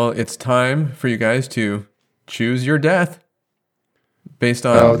 All right, well, it's time for you guys to choose your death based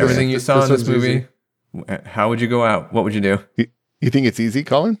on everything you saw in this movie. Easy. How would you go out? What would you do? You think it's easy,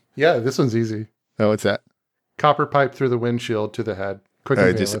 Colin? Yeah, this one's easy. Oh, what's that? Copper pipe through the windshield to the head. Quick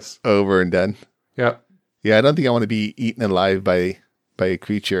and painless. Just over and done. Yep. Yeah, I don't think I want to be eaten alive by a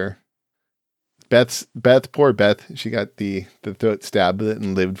creature. Poor Beth, she got the throat stabbed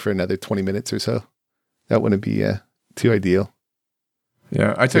and lived for another 20 minutes or so. That wouldn't be too ideal.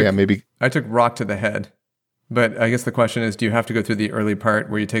 Yeah, I took rock to the head, but I guess the question is, do you have to go through the early part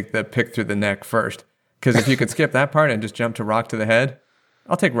where you take the pick through the neck first? Because if you could skip that part and just jump to rock to the head,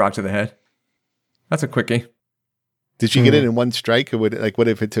 I'll take rock to the head. That's a quickie. Did she get it in one strike, or what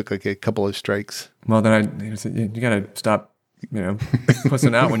if it took like a couple of strikes? Well, then you got to stop,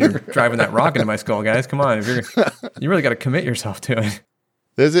 pussing out when you're driving that rock into my skull, guys. Come on, you really got to commit yourself to it.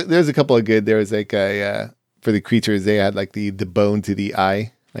 There's a couple of good. There was like for the creatures, they had like the bone to the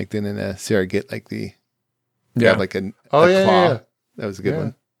eye. Like didn't Sarah get like like a claw? Yeah. That was a good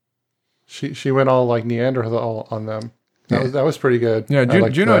one. She went all like Neanderthal on them. That was pretty good. Yeah,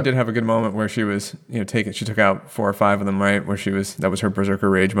 Juno did have a good moment where she was she took out 4 or 5 of them, right? Where that was her berserker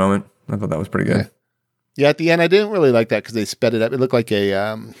rage moment. I thought that was pretty good. Yeah, at the end I didn't really like that because they sped it up. It looked like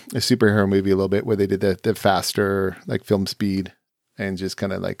a superhero movie a little bit where they did the faster like film speed and just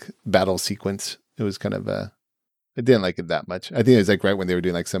kind of like battle sequence. It was kind of I didn't like it that much. I think it was like right when they were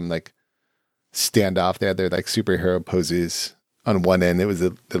doing like some like standoff. They had their like superhero poses. On one end, it was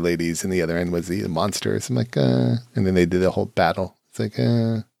the ladies, and the other end was the monsters. I'm like, and then they did the whole battle. It's like,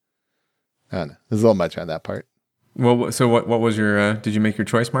 I don't know. There's a little much on that part. Well, so what was your? Did you make your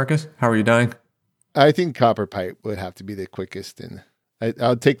choice, Marcus? How are you dying? I think copper pipe would have to be the quickest, and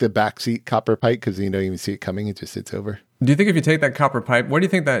I'll take the backseat copper pipe because you don't even see it coming; it just sits over. Do you think if you take that copper pipe, where do you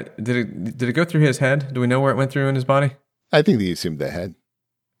think that did it go through his head? Do we know where it went through in his body? I think they assumed the head.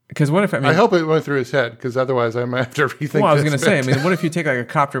 Because what if I hope it went through his head, because otherwise I might have to rethink. Well, I was going to say, what if you take like a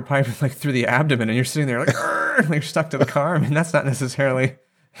copter pipe like through the abdomen and you're sitting there like, like you're stuck to the car? I mean, that's not necessarily,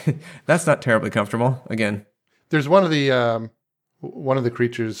 that's not terribly comfortable. Again, there's one of the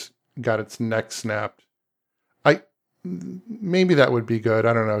creatures got its neck snapped. Maybe that would be good.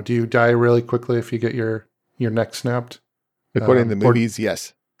 I don't know. Do you die really quickly if you get your neck snapped? According to the movies,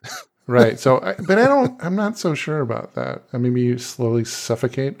 yes. Right. So, I'm not so sure about that. Maybe you slowly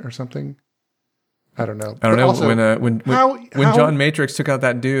suffocate or something. I don't know. I don't know. Also, when John Matrix took out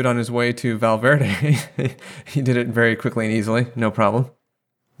that dude on his way to Valverde, he did it very quickly and easily. No problem.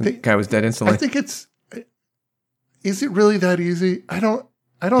 The guy was dead instantly. I think is it really that easy? I don't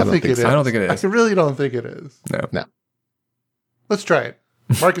think it is. I don't think it is. I really don't think it is. No. Let's try it.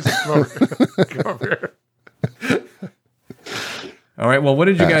 Marcus, come over here. All right. Well, what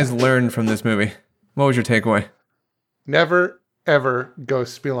did you guys learn from this movie? What was your takeaway? Never, ever go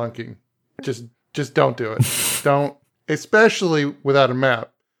spelunking. Just don't do it. Don't, especially without a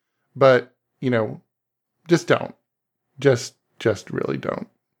map. But, just don't. Just really don't.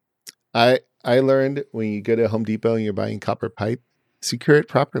 I learned when you go to Home Depot and you're buying copper pipe, secure it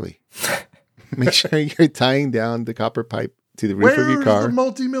properly. Make sure you're tying down the copper pipe to the roof of your car. Where's the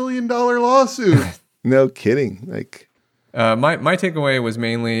multi-million-dollar lawsuit? No kidding. My takeaway was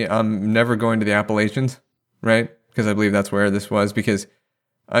mainly I'm never going to the Appalachians, right? Because I believe that's where this was. Because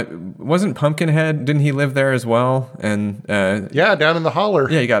wasn't Pumpkinhead? Didn't he live there as well? And yeah, down in the holler.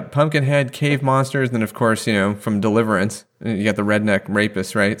 Yeah, you got Pumpkinhead, cave monsters, and then of course from Deliverance, you got the redneck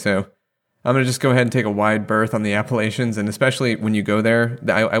rapist, right? So I'm gonna just go ahead and take a wide berth on the Appalachians, and especially when you go there,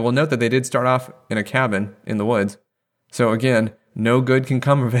 I will note that they did start off in a cabin in the woods. So again, no good can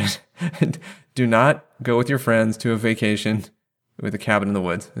come of it. Do not go with your friends to a vacation with a cabin in the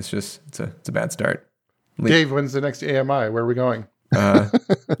woods. It's a bad start. Dave, when's the next AMI? Where are we going? I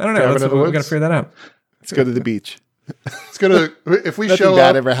don't know. We got to figure that out. Let's go to the beach. Let's go to if we Nothing show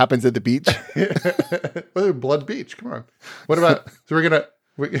bad up, ever happens at the beach. Blood Beach. Come on. What about? So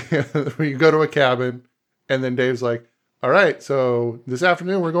we go to a cabin, and then Dave's like, "All right, so this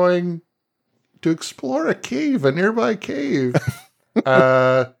afternoon we're going to explore a nearby cave."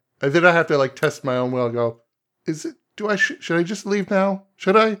 And then I have to test my own will and go, should I just leave now?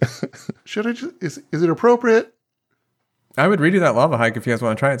 Should I just, is it appropriate? I would redo that lava hike if you guys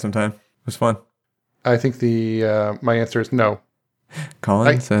want to try it sometime. It was fun. I think my answer is no.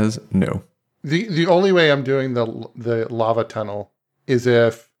 Colin says no. The only way I'm doing the lava tunnel is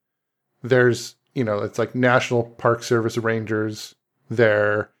if there's, it's like National Park Service rangers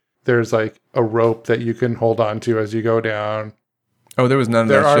there. There's a rope that you can hold on to as you go down. Oh, there was none of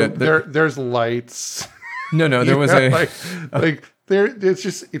that shit. There's lights. No, there was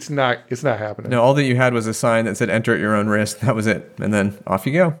it's not happening. No, all that you had was a sign that said "Enter at your own risk." That was it, and then off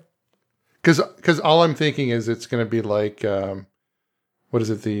you go. Because all I'm thinking is it's going to be like, what is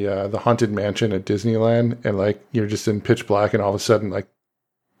it, the Haunted Mansion at Disneyland, and you're just in pitch black, and all of a sudden the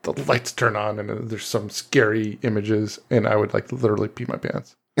lights turn on, and there's some scary images, and I would literally pee my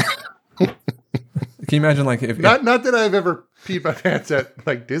pants. Can you imagine if not that I've ever peed my pants at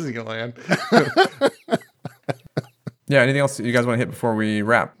Disneyland. Yeah, anything else you guys want to hit before we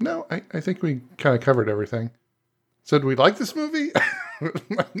wrap? No, I think we kind of covered everything. So do we like this movie?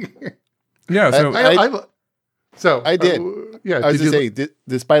 Yeah, so I did. Yeah, I was going to say,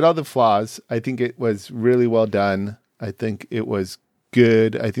 despite all the flaws, I think it was really well done. I think it was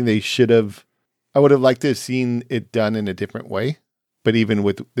good. I think I would have liked to have seen it done in a different way. But even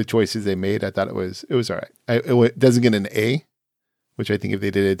with the choices they made, I thought it was all right. It doesn't get an A, which I think if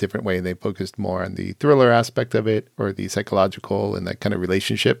they did it a different way and they focused more on the thriller aspect of it or the psychological and that kind of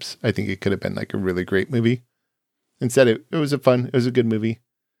relationships, I think it could have been a really great movie. Instead, it was a good movie.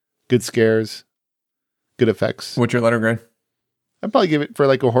 Good scares, good effects. What's your letter grade? I'd probably give it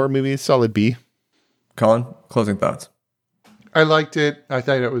for a horror movie, a solid B. Colin, closing thoughts. I liked it. I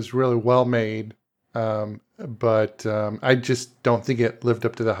thought it was really well made. But I just don't think it lived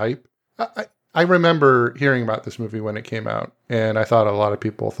up to the hype. I remember hearing about this movie when it came out, and I thought a lot of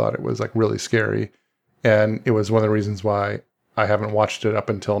people thought it was really scary, and it was one of the reasons why I haven't watched it up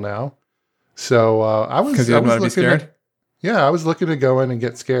until now. So I was because you didn't want to be scared. I was looking to go in and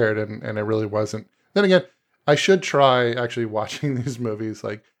get scared, and I really wasn't. Then again, I should try actually watching these movies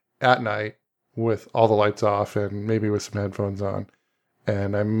at night with all the lights off and maybe with some headphones on.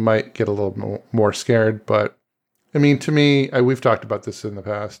 And I might get a little more scared, but to me, we've talked about this in the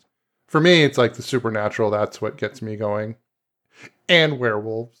past. for me, it's like the supernatural. That's what gets me going. And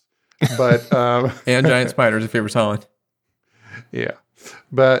werewolves. But And giant spiders, if you ever saw it. Yeah.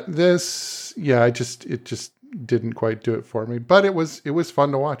 But this, yeah, it just didn't quite do it for me. But it was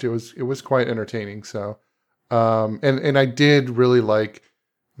fun to watch. It was quite entertaining. So and I did really like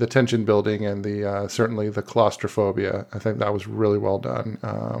the tension building and the certainly the claustrophobia. I think that was really well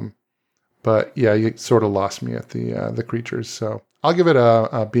done. But yeah, you sort of lost me at the creatures. So I'll give it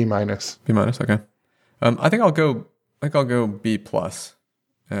a B minus. B minus, okay. I think I'll go B plus.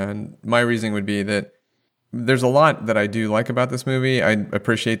 And my reasoning would be that there's a lot that I do like about this movie. I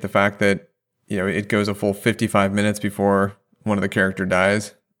appreciate the fact that, it goes a full 55 minutes before one of the characters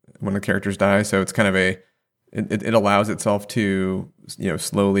dies. So it's kind of it allows itself to,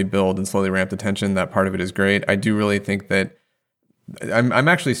 slowly build and slowly ramp the tension. That part of it is great. I do really think that I'm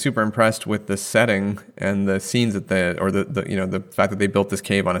actually super impressed with the setting and the scenes that the fact that they built this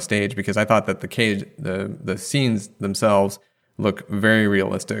cave on a stage, because I thought that the cage, the scenes themselves look very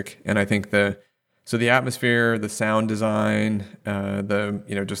realistic. And I think the atmosphere, the sound design,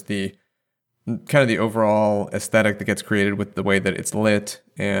 just the kind of the overall aesthetic that gets created with the way that it's lit,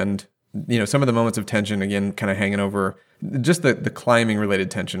 and some of the moments of tension, again, kind of hanging over just the climbing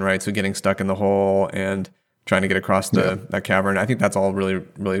related tension, right? So getting stuck in the hole and trying to get across that cavern. I think that's all really,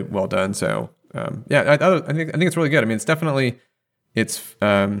 really well done. So I think it's really good. I mean, it's definitely it's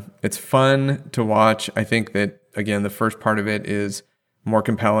fun to watch. I think that, again, the first part of it is more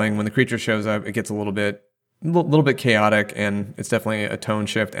compelling. When the creature shows up, it gets a little bit chaotic, and it's definitely a tone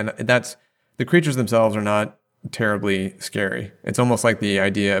shift. And that's, the creatures themselves are not terribly scary. It's almost like the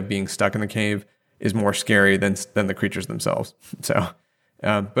idea of being stuck in the cave is more scary than the creatures themselves. So,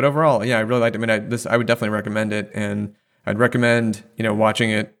 but overall, yeah, I really liked it. I mean, I would definitely recommend it, and I'd recommend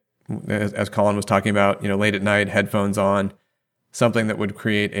watching it as Colin was talking about, late at night, headphones on, something that would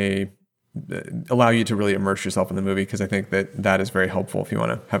allow you to really immerse yourself in the movie, because I think that is very helpful if you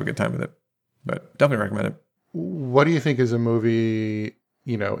want to have a good time with it. But definitely recommend it. What do you think is a movie,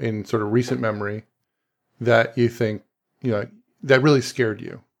 in sort of recent memory that you think, that really scared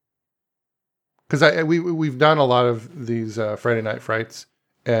you? Because we've done a lot of these Friday Night Frights,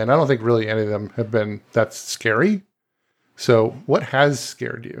 and I don't think really any of them have been that scary. So what has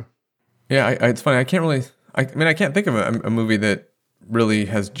scared you? Yeah, it's funny. I can't think of a movie that really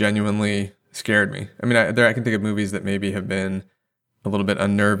has genuinely scared me. I mean, I can think of movies that maybe have been a little bit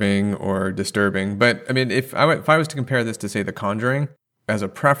unnerving or disturbing. But I mean, if I was to compare this to, say, The Conjuring as a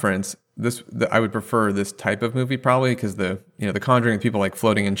preference, I would prefer this type of movie probably, because The Conjuring, people like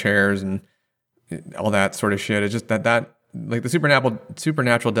floating in chairs and all that sort of shit. It's just that like the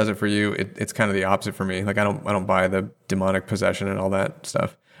supernatural does it for you. It's kind of the opposite for me. Like I don't buy the demonic possession and all that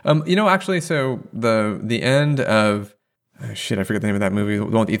stuff. Actually, so the end of I forget the name of that movie. The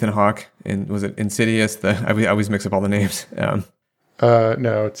one with Ethan Hawke, and was it Insidious? I always mix up all the names.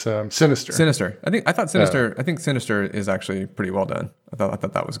 No, it's Sinister. Sinister. I thought Sinister. I think Sinister is actually pretty well done. I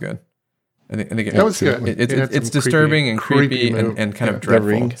thought that was good. I think that was good. It's disturbing and creepy and kind of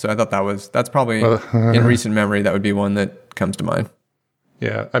dreadful. So I thought that's probably in recent memory that would be one that comes to mind.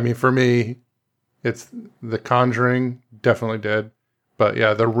 Yeah, I mean, for me, it's The Conjuring. Definitely did. But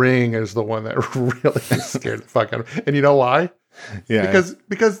yeah, The Ring is the one that really scared the fuck out of me. And you know why? Yeah.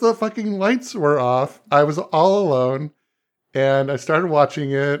 Because the fucking lights were off. I was all alone, and I started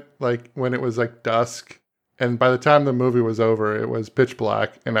watching it like when it was like dusk. And by the time the movie was over, it was pitch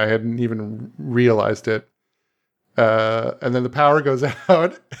black, and I hadn't even realized it. And then the power goes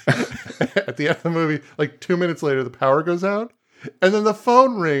out at the end of the movie. Like 2 minutes later, the power goes out, and then the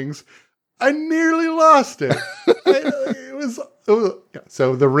phone rings. I nearly lost it.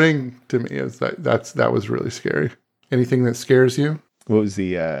 So The Ring to me is that was really scary. Anything that scares you? What was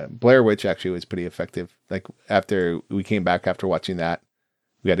the Blair Witch actually was pretty effective. Like after we came back after watching that,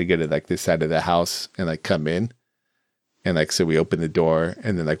 we had to go to like this side of the house and like come in, and like so we opened the door,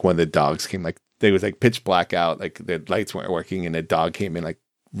 and then like one of the dogs came, like they was like pitch black out, like the lights weren't working, and a dog came in, like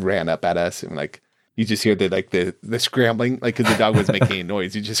ran up at us, and like you just hear the scrambling, like because the dog was making a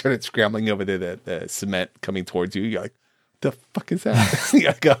noise. You just heard it scrambling over the cement coming towards you. You're like, the fuck is that? You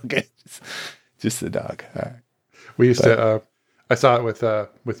gotta go, okay, just the dog. All right. We used to. I saw it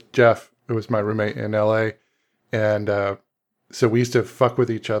with Jeff, who was my roommate in LA, and so we used to fuck with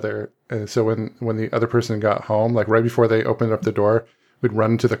each other. And so when the other person got home, like right before they opened up the door, we'd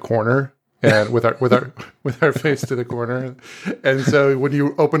run to the corner and with our face to the corner. And so when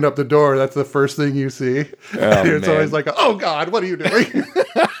you opened up the door, that's the first thing you see. Oh, it's always like, oh God, what are you doing?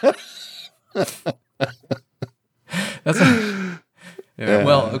 Yeah.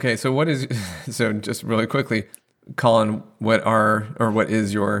 Well, okay. So just really quickly, Colin, what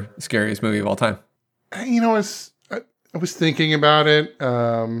is your scariest movie of all time? You know, I was thinking about it.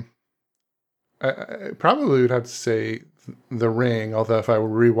 I probably would have to say The Ring, although if I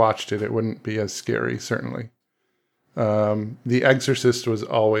rewatched it, it wouldn't be as scary, certainly. The Exorcist was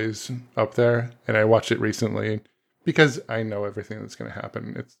always up there, and I watched it recently because I know everything that's going to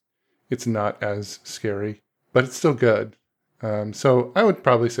happen. It's not as scary, but it's still good. So I would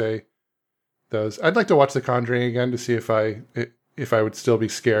probably say those. I'd like to watch The Conjuring again to see if I would still be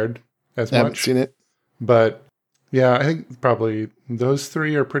scared as much. I haven't seen it. But yeah, I think probably those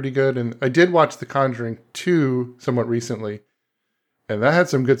three are pretty good. And I did watch The Conjuring 2 somewhat recently, and that had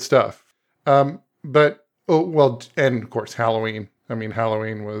some good stuff. But and of course Halloween. I mean,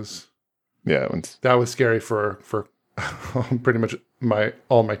 Halloween was that was scary for pretty much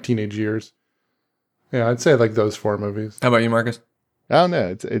all my teenage years. Yeah, I'd say like those 4 movies. How about you, Marcus? I don't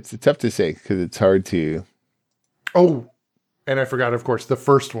know. It's tough to say because it's hard to. Oh, and I forgot, of course, the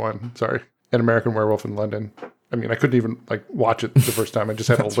first one. Sorry, An American Werewolf in London. I mean, I couldn't even like watch it the first time. I just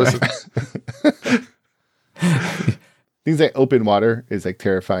had to listen. Right. Things like Open Water is like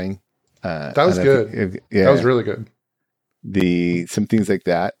terrifying. That was good. Yeah, that was really good. Some things like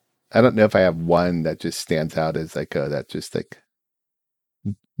that. I don't know if I have one that just stands out as like that's just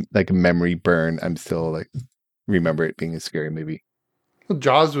like a memory burn. I'm still like remember it being a scary movie. Well,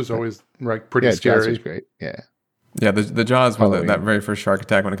 Jaws was always like pretty scary. Jaws was great. Yeah. Yeah, the Jaws one, that very first shark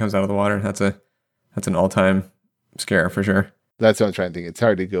attack when it comes out of the water. That's an all-time scare for sure. That's what I'm trying to think. It's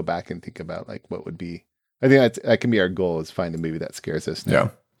hard to go back and think about like what would be. I think that can be our goal is find a movie that scares us now. Yeah.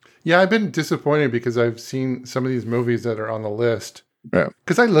 Yeah, I've been disappointed because I've seen some of these movies that are on the list. Yeah.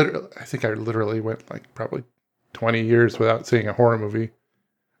 Because I think I literally went like probably 20 years without seeing a horror movie,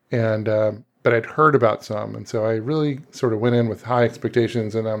 and but I'd heard about some, and so I really sort of went in with high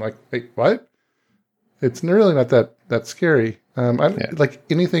expectations, and I'm like, wait, what? It's really not that scary. Like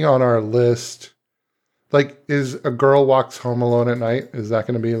anything on our list. Like, is A Girl Walks Home Alone at Night? Is that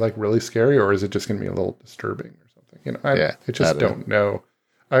going to be like really scary, or is it just going to be a little disturbing or something? You know, I just don't know.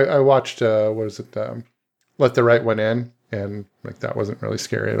 I watched Let the Right One In, and like that wasn't really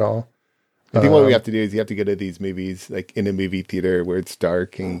scary at all. I think what we have to do is you have to go to these movies like in a movie theater where it's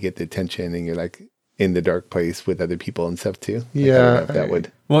dark and you get the tension and you're like in the dark place with other people and stuff too. Like, yeah, I don't know if that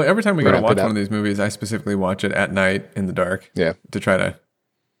would. Well, every time we go to watch one of these movies, I specifically watch it at night in the dark. Yeah, to try to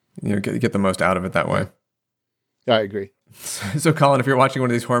get the most out of it that way. I agree. So, Colin, if you're watching one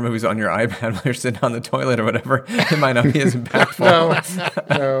of these horror movies on your iPad while you're sitting on the toilet or whatever, it might not be as impactful.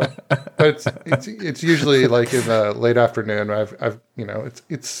 No. But it's usually like in the late afternoon. I've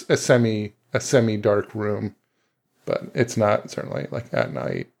it's a semi dark room, but it's not certainly like at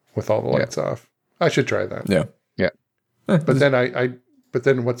night with all the lights off. I should try that. Yeah. But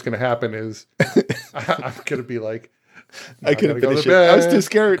then what's going to happen is I'm going to be like, I couldn't go finish to bed. I was too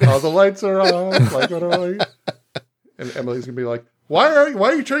scared. All the lights are on. Like, what am I? And Emily's gonna be like, "Why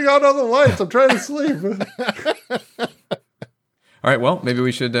are you turning on all the lights? I'm trying to sleep." All right. Well, maybe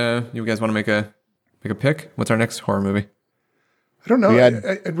we should. You guys want to make a pick? What's our next horror movie? I don't know.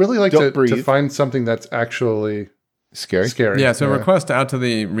 I'd really like to find something that's actually scary. Yeah. So request out to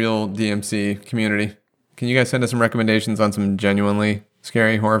the real DMC community. Can you guys send us some recommendations on some genuinely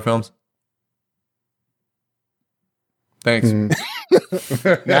scary horror films? Thanks.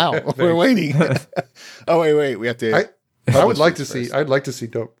 Now we're waiting. Oh wait, we have to. I would like to see. I'd like to see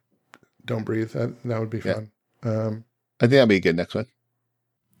Don't Breathe. That would be fun. I think that'll be a good next one.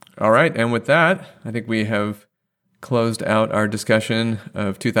 All right, and with that, I think we have closed out our discussion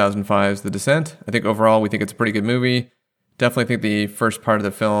of 2005's The Descent. I think overall we think it's a pretty good movie. Definitely think the first part of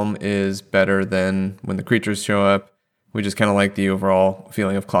the film is better than when the creatures show up. We just kind of like the overall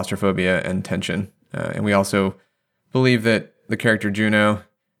feeling of claustrophobia and tension, and we also believe that the character Juno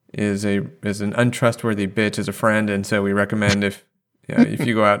is an untrustworthy bitch as a friend, and so we recommend if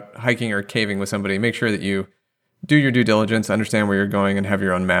you go out hiking or caving with somebody, make sure that you do your due diligence, understand where you're going, and have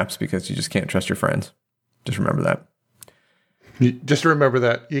your own maps because you just can't trust your friends. Just remember that. Just remember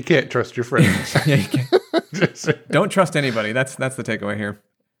that you can't trust your friends. Yeah, you can't. Don't trust anybody. That's the takeaway here.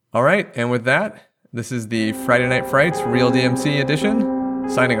 All right, and with that, this is the Friday Night Frights Real DMC edition.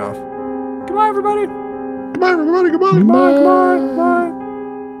 Signing off. Goodbye, everybody. Goodbye, everybody. Goodbye. Goodbye. Goodbye. Goodbye.